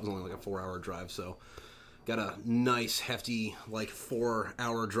Pittsburgh, so that was only like a 4-hour drive. So got a nice hefty like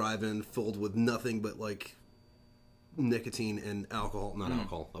 4-hour drive in filled with nothing but like nicotine and alcohol. Not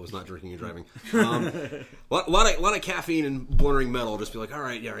alcohol. I was not drinking and driving. Lot of caffeine and blurring metal. Just be like, all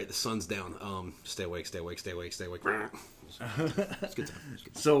right, the sun's down. Stay awake. It's good time.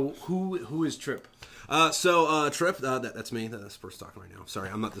 So who is Trip? Trip, that's me. That's the person talking right now. Sorry,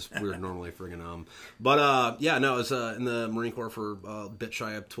 I'm not this weird normally, friggin'. But I was in the Marine Corps for a bit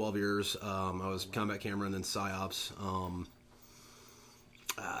shy of 12 years. I was combat camera and then PsyOps.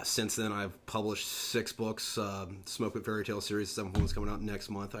 Since then, I've published 6 books. Smoke With Fairy Tale series, 7th one's coming out next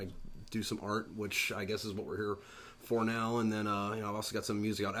month. I do some art, which I guess is what we're here for now. And then, I've also got some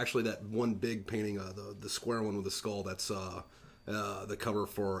music out. Actually, that one big painting, the square one with the skull, that's the cover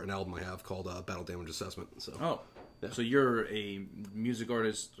for an album I have called Battle Damage Assessment. So, So you're a music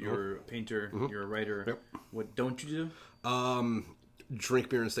artist, you're a painter, you're a writer. Yep. What don't you do? Drink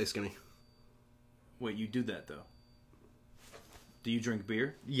beer and stay skinny. Wait, you do that though? Do you drink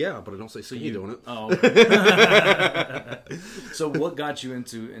beer? Yeah, but I don't say skinny doing it. Oh. Okay. So what got you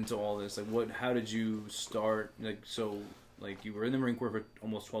into all this? Like, how did you start? Like you were in the Marine Corps for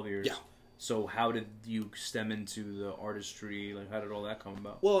almost 12 years. Yeah. So how did you stem into the artistry? Like, how did all that come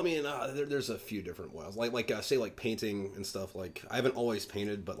about? Well, I mean, there's a few different ways. Say painting and stuff. Like, I haven't always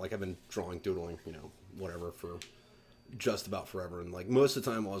painted, but like I've been drawing, doodling, whatever for just about forever. And like most of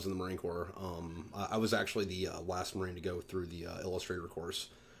the time while I was in the Marine Corps, I was actually the last Marine to go through the Illustrator course,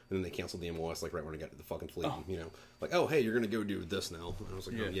 and then they canceled the MOS like right when I got to the fucking fleet. Oh. And, like, oh hey, you're gonna go do this now. And I was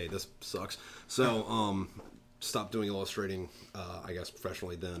like, oh yay, this sucks. So stopped doing illustrating, I guess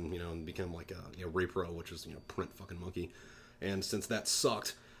professionally then, and became like a repro, which is print fucking monkey. And since that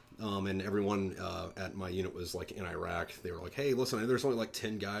sucked. And everyone at my unit was like in Iraq. They were like, hey, listen, there's only like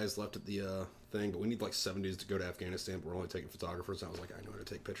 10 guys left at the thing, but we need like 7 dudes to go to Afghanistan, but we're only taking photographers. And I was like, I know how to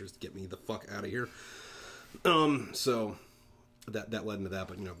take pictures to get me the fuck out of here. So that led into that,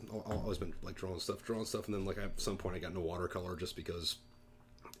 but I've always been like drawing stuff, and then like at some point I got into watercolor just because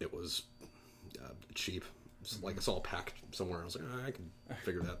it was cheap. Like it's all packed somewhere. I was like, I can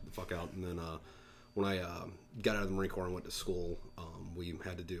figure that the fuck out. And then when I got out of the Marine Corps and went to school, we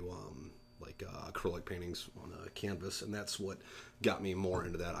had to do acrylic paintings on a canvas, and that's what got me more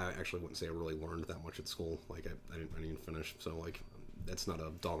into that. I actually wouldn't say I really learned that much at school. Like I didn't even finish, so like that's not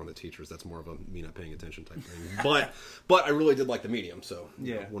a dog on the teachers. That's more of a me not paying attention type thing. but I really did like the medium, so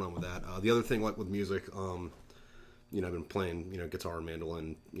went on with that. The other thing, like with music, I've been playing guitar,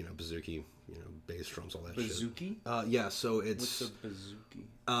 mandolin, bouzouki, bass, drums, all that Bouzouki? shit. Yeah, so it's... What's a bouzouki?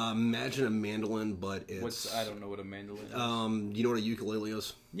 Imagine a mandolin, but it's... I don't know what a mandolin is. You know what a ukulele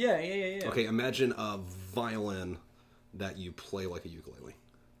is? Yeah. Okay, imagine a violin that you play like a ukulele.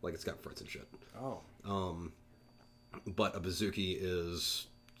 Like it's got frets and shit. Oh. But a bouzouki is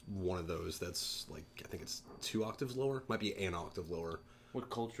one of those that's like, I think it's 2 octaves lower. Might be an octave lower. What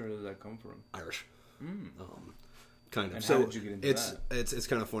culture does that come from? Irish. Kind of. And so how did you get into that? It's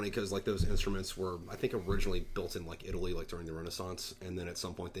kind of funny because like those instruments were, I think, originally built in like Italy, like during the Renaissance, and then at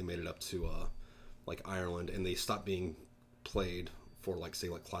some point they made it up to like Ireland, and they stopped being played for like say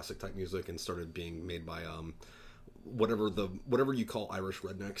like classic type music and started being made by whatever you call Irish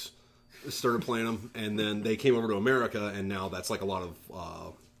rednecks started playing them, and then they came over to America, and now that's like a lot of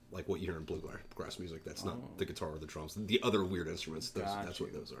like what you hear in bluegrass music. That's not the guitar or the drums, the other weird instruments. That's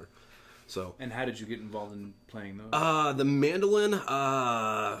what those are. So, and how did you get involved in playing those? The mandolin,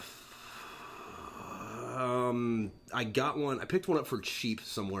 I got one. I picked one up for cheap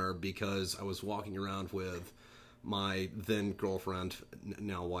somewhere because I was walking around with my then girlfriend,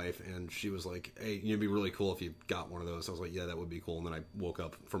 now wife, and she was like, hey, it'd be really cool if you got one of those. I was like, yeah, that would be cool. And then I woke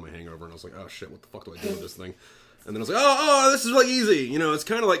up from my hangover and I was like, oh shit, what the fuck do I do with this thing? And then I was like, oh, this is like easy. It's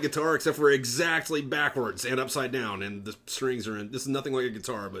kind of like guitar, except for exactly backwards and upside down, and the strings are in. This is nothing like a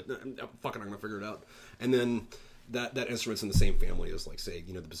guitar, but fucking, I'm gonna figure it out. And then that instrument's in the same family as, like, say,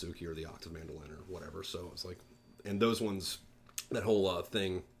 the bouzouki or the octave mandolin or whatever. So it's like, and those ones, that whole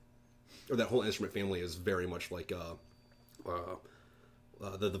thing, or that whole instrument family is very much like the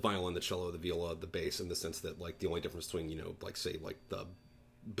violin, the cello, the viola, the bass, in the sense that like the only difference between like say like the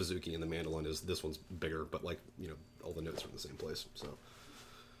bouzouki and the mandolin is this one's bigger, but like all the notes are in the same place. So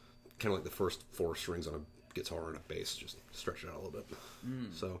kind of like the first 4 strings on a guitar and a bass, just stretch it out a little bit.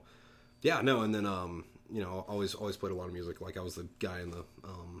 So yeah, no, and then always played a lot of music. Like I was the guy in the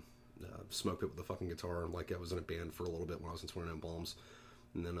smoke pit with the fucking guitar. Like I was in a band for a little bit when I was in 29 Palms,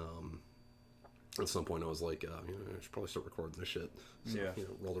 and then at some point I was like, I should probably start recording this shit. So,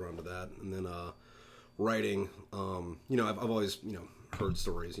 rolled around to that, and then writing. I've always heard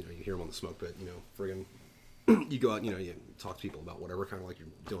stories. You hear them on the smoke pit. Friggin'. You go out, you talk to people about whatever, kind of like you're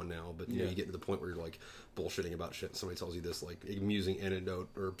doing now, but you get to the point where you're like bullshitting about shit, and somebody tells you this like amusing anecdote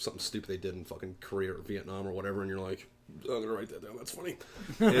or something stupid they did in fucking Korea or Vietnam or whatever, and you're like, oh, I'm gonna write that down, that's funny.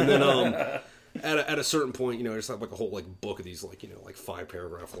 And then at a certain point, I just have like a whole like book of these like like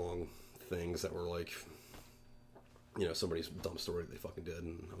 5-paragraph long things that were like somebody's dumb story that they fucking did,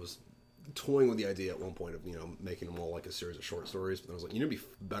 and I was toying with the idea at one point of making them all like a series of short stories, but I was like, be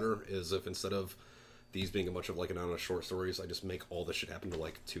better is if instead of these being a bunch of like anonymous short stories, I just make all this shit happen to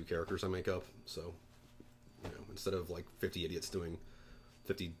like 2 characters I make up. So, instead of like 50 idiots doing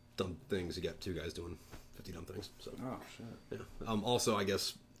 50 dumb things, you got 2 guys doing 50 dumb things. So, oh shit. Yeah. Also, I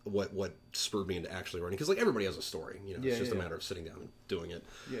guess what spurred me into actually writing, because like everybody has a story. It's just a matter of sitting down and doing it.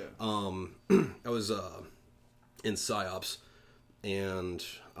 Yeah. I was in PsyOps, and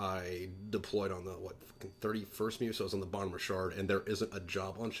I deployed on the 31st Mew, so I was on the bottom of Shard, and there isn't a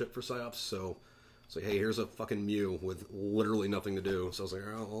job on ship for PsyOps, so. It's like, hey, here's a fucking Mew with literally nothing to do. So I was like,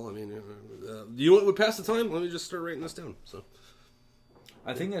 oh, well, I mean, you know what would pass the time? Let me just start writing this down. So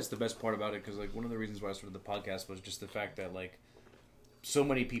I think that's the best part about it, because like one of the reasons why I started the podcast was just the fact that like so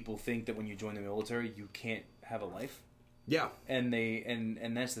many people think that when you join the military you can't have a life. Yeah, and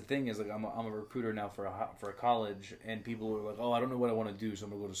that's the thing is like I'm a recruiter now for a college, and people are like, oh, I don't know what I want to do, so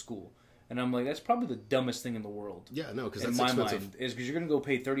I'm gonna go to school. And I'm like, that's probably the dumbest thing in the world. Yeah, no, because that's in my expensive. Mind is because you're going to go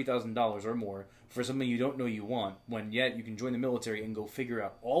pay $30,000 or more for something you don't know you want, when yet you can join the military and go figure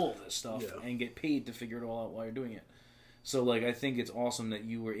out all of this stuff and get paid to figure it all out while you're doing it. So like, I think it's awesome that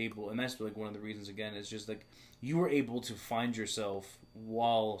you were able, and that's like one of the reasons again is just like you were able to find yourself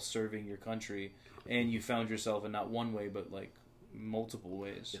while serving your country, and you found yourself in not one way but like multiple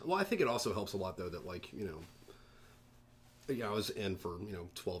ways. Yeah, well, I think it also helps a lot though that like I was in for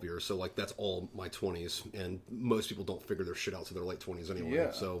 12 years, so like that's all my 20s, and most people don't figure their shit out to their late 20s anyway.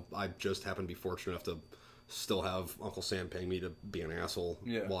 Yeah. So I just happened to be fortunate enough to still have Uncle Sam paying me to be an asshole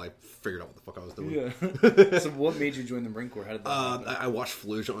while I figured out what the fuck I was doing. Yeah. So what made you join the Marine Corps? How did that happen? I watched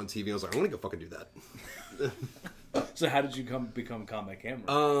Fallujah on TV, and I was like, I want to go fucking do that. So how did you become combat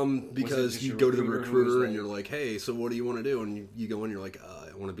camera? Because you go to the recruiter and you're like, hey, so what do you want to do? And you go in, you're like,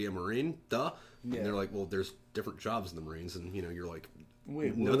 I want to be a Marine, duh. Yeah. And they're like, well, there's different jobs in the Marines, and you're like,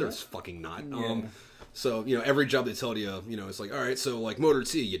 wait, no, there's fucking not. Yeah. So every job they tell you, it's like, all right, so like motor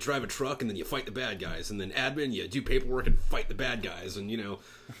T, you drive a truck and then you fight the bad guys, and then admin, you do paperwork and fight the bad guys, and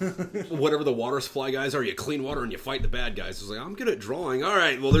whatever the water supply guys are, you clean water and you fight the bad guys. It's like, I'm good at drawing. All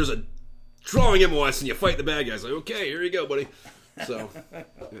right, well, there's a drawing MOS and you fight the bad guys. Like, okay, here you go, buddy. So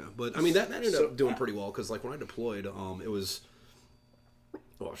yeah, but I mean that ended up doing pretty well, because like when I deployed, it was.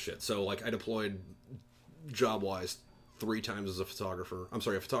 Oh shit! So like I deployed job wise 3 times as a photographer. I'm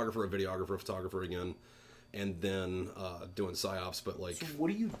sorry, a photographer, a videographer, a photographer again, and then doing PsyOps. But like, so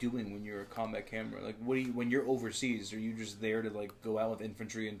what are you doing when you're a combat camera? Like, when you're overseas? Are you just there to like go out with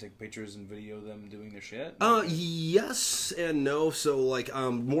infantry and take pictures and video them doing their shit? Yes and no. So like,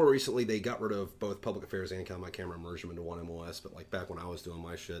 more recently they got rid of both public affairs and combat camera, merged them into one MOS. But like back when I was doing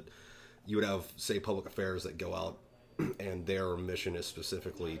my shit, you would have say public affairs that go out. And their mission is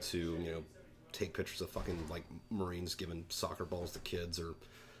specifically to, take pictures of fucking like Marines giving soccer balls to kids, or,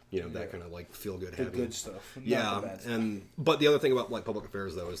 that kind of like feel good, the good stuff. Yeah, but the other thing about like public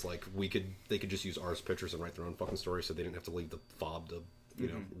affairs though is like they could just use ours pictures and write their own fucking story, so they didn't have to leave the fob to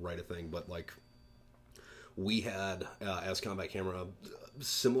write a thing. But like we had as combat camera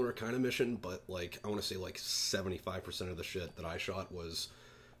similar kind of mission, but like I want to say like 75% of the shit that I shot was.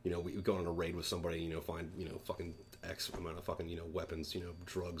 We would go on a raid with somebody, find, fucking X amount of fucking, weapons,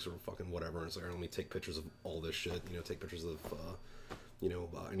 drugs or fucking whatever. And it's like, let me take pictures of all this shit, take pictures of,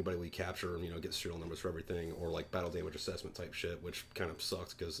 anybody we capture, get serial numbers for everything, or like battle damage assessment type shit, which kind of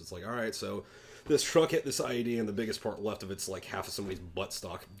sucks because it's like, all right, so this truck hit this IED and the biggest part left of it's like half of somebody's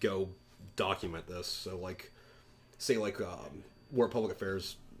buttstock. Go document this. So like, say like, where public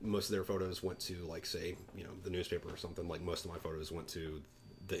affairs, most of their photos went to like, say, the newspaper or something. Like most of my photos went to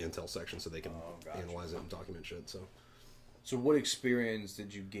the intel section, so they can analyze it and document shit. So what experience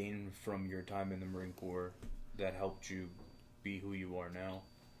did you gain from your time in the Marine Corps that helped you be who you are now?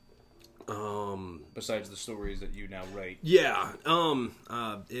 Besides the stories that you now write. Yeah.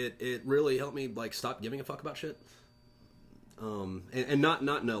 It really helped me like stop giving a fuck about shit. And not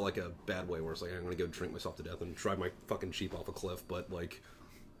in a like a bad way where it's like I'm gonna go drink myself to death and drive my fucking Jeep off a cliff, but like,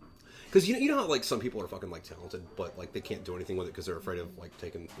 because you know how like some people are fucking like talented, but like they can't do anything with it because they're afraid of like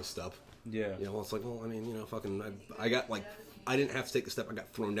taking the step. Yeah. You know, it's like, well, I mean, you know, fucking, I got like, I didn't have to take the step. I got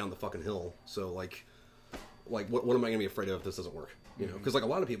thrown down the fucking hill. So like what am I gonna be afraid of if this doesn't work? You know, because like a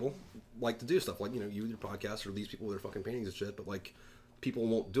lot of people like to do stuff like, you know, you with your podcast or these people with their fucking paintings and shit, but like people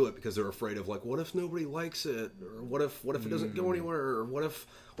won't do it because they're afraid of like, what if nobody likes it, or what if it doesn't go anywhere, or what if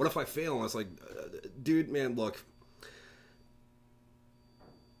I fail? And it's like, dude, man, look.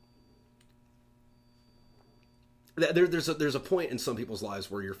 There's a point in some people's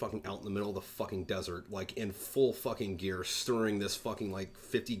lives where you're fucking out in the middle of the fucking desert, like in full fucking gear, stirring this fucking like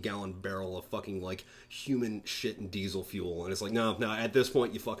 50-gallon barrel of fucking like human shit and diesel fuel, and it's like, no, at this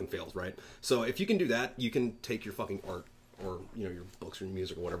point you fucking failed, right? So if you can do that, you can take your fucking art or, you know, your books or your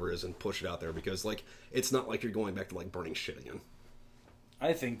music or whatever it is and push it out there, because like it's not like you're going back to like burning shit again.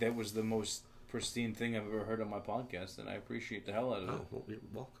 I think that was the most pristine thing I've ever heard on my podcast, and I appreciate the hell out of it. Oh, well, you're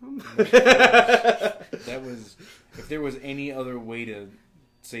welcome. That was, if there was any other way to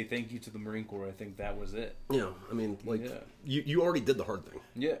say thank you to the Marine Corps, I think that was it. Yeah, I mean, like, Yeah. you already did the hard thing.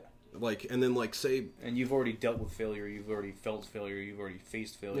 Yeah. Like, and then like say, And you've already dealt with failure, you've already felt failure, you've already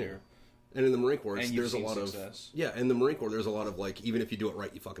faced failure. and in the Marine Corps, And you've there's a seen lot success. of, yeah, in the Marine Corps, there's a lot of like, even if you do it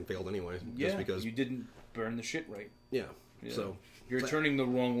right, you fucking failed anyway. Yeah, Just because, you didn't burn the shit right. yeah. Yeah. So, You're turning the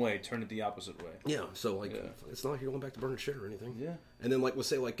wrong way, turn it the opposite way. yeah, so like, Yeah. it's not like you're going back to burning shit or anything. Yeah. And then like, we'll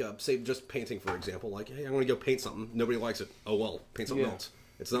say like, say just painting, for example, like, hey, I'm going to go paint something. Nobody likes it. Oh, well, paint something Yeah. else.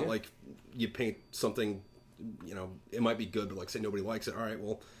 It's not Yeah. like you paint something, you know, it might be good, but like say nobody likes it. All right,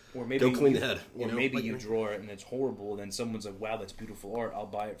 well, Or maybe go clean you, the head. Or know? maybe like, you draw it and it's horrible, and then someone's like, "Wow, that's beautiful art. I'll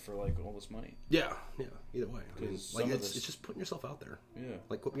buy it for like all this money." Yeah, either way. I mean, 'Cause like some of it's this- just putting yourself out there. Yeah.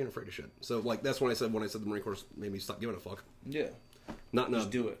 Like, quit being afraid of shit. So, like, that's when I said the Marine Corps made me stop giving a fuck. Yeah. Not Just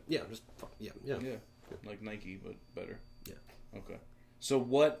do it. Yeah, just fuck. Yeah. Yeah. Like Nike, but better. Yeah. Okay. So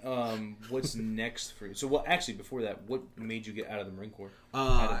what's next for you? So what? Actually, before that, what made you get out of the Marine Corps?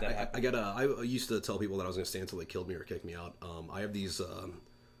 How did that happen? I used to tell people that I was going to stay until they killed me or kicked me out. I have these.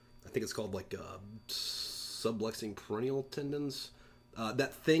 I think it's called like subluxing perennial tendons.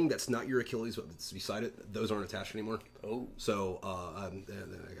 That thing that's not your Achilles, but it's beside it. Those aren't attached anymore. Oh. So I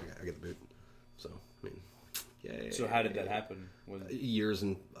get the boot. So I mean, yay. So how did that happen? Years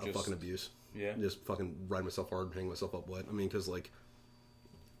and Just- fucking abuse. Yeah. Just fucking ride myself hard, hang myself up wet. I mean, because like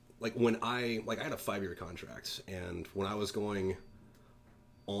when I had a 5-year contract, and when I was going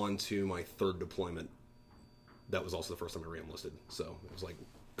on to my 3rd deployment, that was also the first time I re-enlisted. So it was like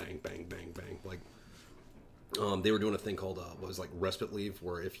bang, bang, bang, bang. Like they were doing a thing called what was like respite leave,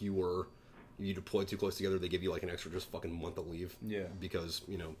 where if you deployed too close together, they give you like an extra just fucking month of leave. Yeah. Because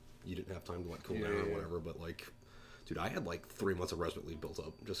you know you didn't have time to like cool down Yeah. or whatever. But like, dude, I had like 3 months of respite leave built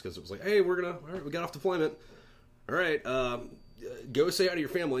up just because it was like, hey, all right, we got off deployment. All right, go say hi to your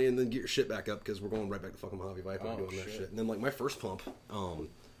family and then get your shit back up because we're going right back to fucking Mojave Viper and doing that shit. And then like my first pump,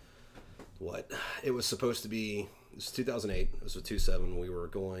 it was supposed to be. It was 2008. It was a 2-7. We were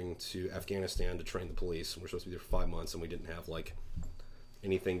going to Afghanistan to train the police. And we're supposed to be there for 5 months, and we didn't have like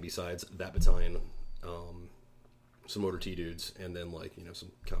anything besides that battalion, some Motor T dudes, and then like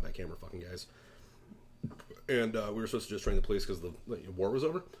some combat camera fucking guys. And we were supposed to just train the police because the war was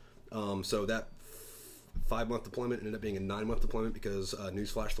over. So that 5-month deployment ended up being a 9-month deployment because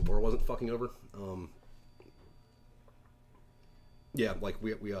newsflash, the war wasn't fucking over. Yeah, like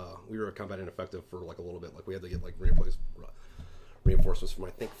we were a combat ineffective for like a little bit. Like we had to get like reinforcements from I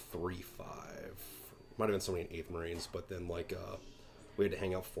think 3-5, might have been somebody in 8th Marines, but then like we had to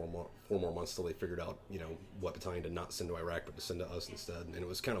hang out 4 more months till they figured out what battalion to not send to Iraq but to send to us instead. And it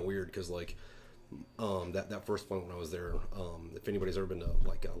was kind of weird because like that first point when I was there, if anybody's ever been to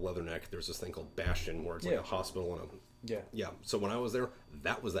like Leatherneck, there's this thing called Bastion where it's like a hospital and Yeah. So when I was there,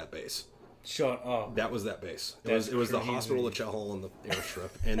 that was that base. Shut up. That was that base. It That's was the crazy. hospital, the chow hall, and the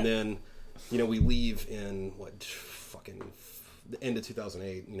airstrip. And then, we leave in the end of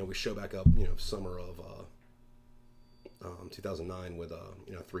 2008. We show back up, summer of 2009 with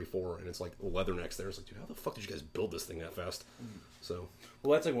 3-4, and it's like Leathernecks there. It's like, dude, how the fuck did you guys build this thing that fast? So,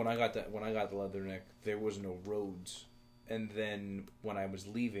 Well, that's like when I got the Leatherneck, there was no roads, and then when I was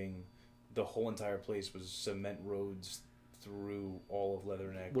leaving, the whole entire place was cement roads through all of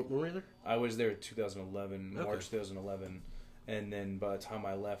Leatherneck. when were you there? I was there in 2011, Okay. March 2011, and then by the time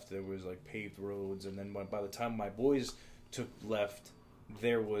I left, there was like paved roads, and then by the time my boys left,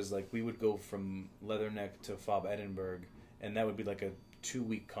 there was like we would go from Leatherneck to Fob Edinburgh, and that would be like a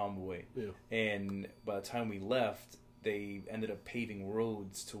 2-week convoy. Yeah. And by the time we left, they ended up paving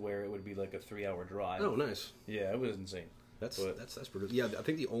roads to where it would be like a 3-hour drive. Oh, nice. Yeah, it was insane. That's pretty. Yeah, I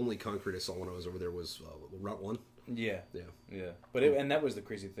think the only concrete I saw when I was over there was Route 1. Yeah. Yeah. But and that was the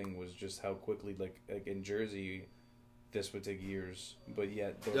crazy thing, was just how quickly, like in Jersey, this would take years, but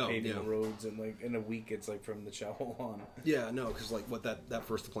yet they're paving the roads, and like in a week it's like from the Chow on. Yeah, no, because like what that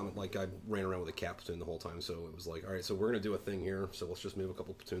first deployment, like I ran around with a cap platoon the whole time, so it was like, all right, so we're gonna do a thing here, so let's just move a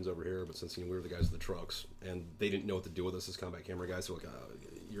couple platoons over here. But since we were the guys with the trucks, and they didn't know what to do with us as combat camera guys, so like,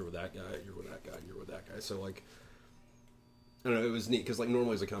 you're with that guy, you're with that guy, you're with that guy. So like, I don't know, it was neat because like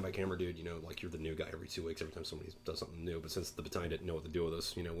normally as a combat camera dude, you know, like you're the new guy every 2 weeks every time somebody does something new. But since the battalion didn't know what to do with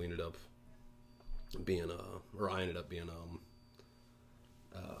us, you know, we ended up being I ended up being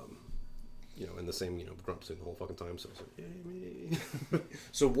you know, in the same, you know, grunt platoon the whole fucking time. So I was like, yay me.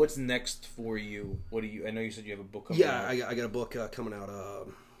 So what's next for you? What do you? I know you said you have a book coming out. Yeah, I got a book coming out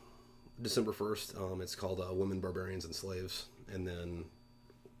December 1st. It's called Women, Barbarians, and Slaves. And then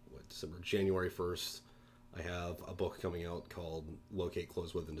January 1st, I have a book coming out called Locate,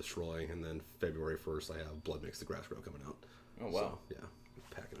 Close With, and Destroy. And then February 1st, I have Blood Makes the Grass Grow coming out. Oh, wow. So, yeah.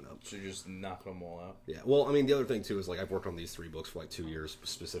 Packing it up. So you're just knocking them all out? Yeah. Well, I mean, the other thing, too, is, like, I've worked on these 3 books for, like, 2 years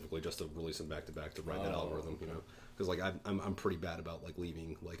specifically just to release them back-to-back to ride that algorithm, you know? Because, like, I'm pretty bad about, like,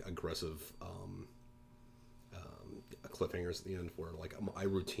 leaving, like, aggressive cliffhangers at the end where, like, I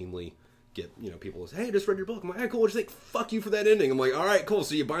routinely get, you know, people say, hey, I just read your book. I'm like, hey, cool, what do you think? Fuck you for that ending. I'm like, all right, cool.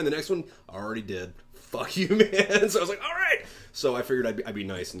 So you buying the next one? I already did. Fuck you, man. So I was like, all right. So I figured I'd be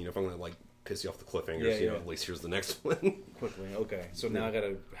nice, and, you know, if I'm going to, like, piss you off the cliffhangers, you know, at least here's the next one. Quickly, okay. So now I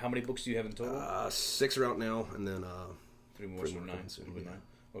gotta. How many books do you have in total? 6 are out now, and then 3 more, so 9. Soon,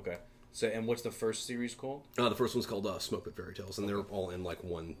 Yeah. Okay. So, and what's the first series called? The first one's called Smoke Pit Fairy Tales, and they're all in like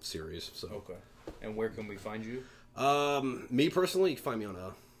one series. So okay. And where can we find you? Me personally, you can find me on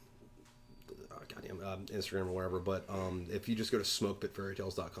Instagram or wherever. But if you just go to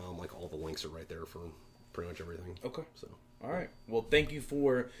smokepitfairytales.com, like all the links are right there for pretty much everything. Okay. So. All right. Well, thank you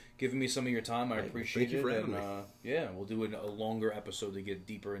for giving me some of your time. I appreciate thank you for having me. Yeah, we'll do a longer episode to get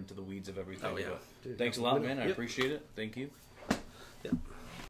deeper into the weeds of everything. Oh, yeah. But Dude, thanks a lot, man. I Yep. appreciate it. Thank you. Yeah.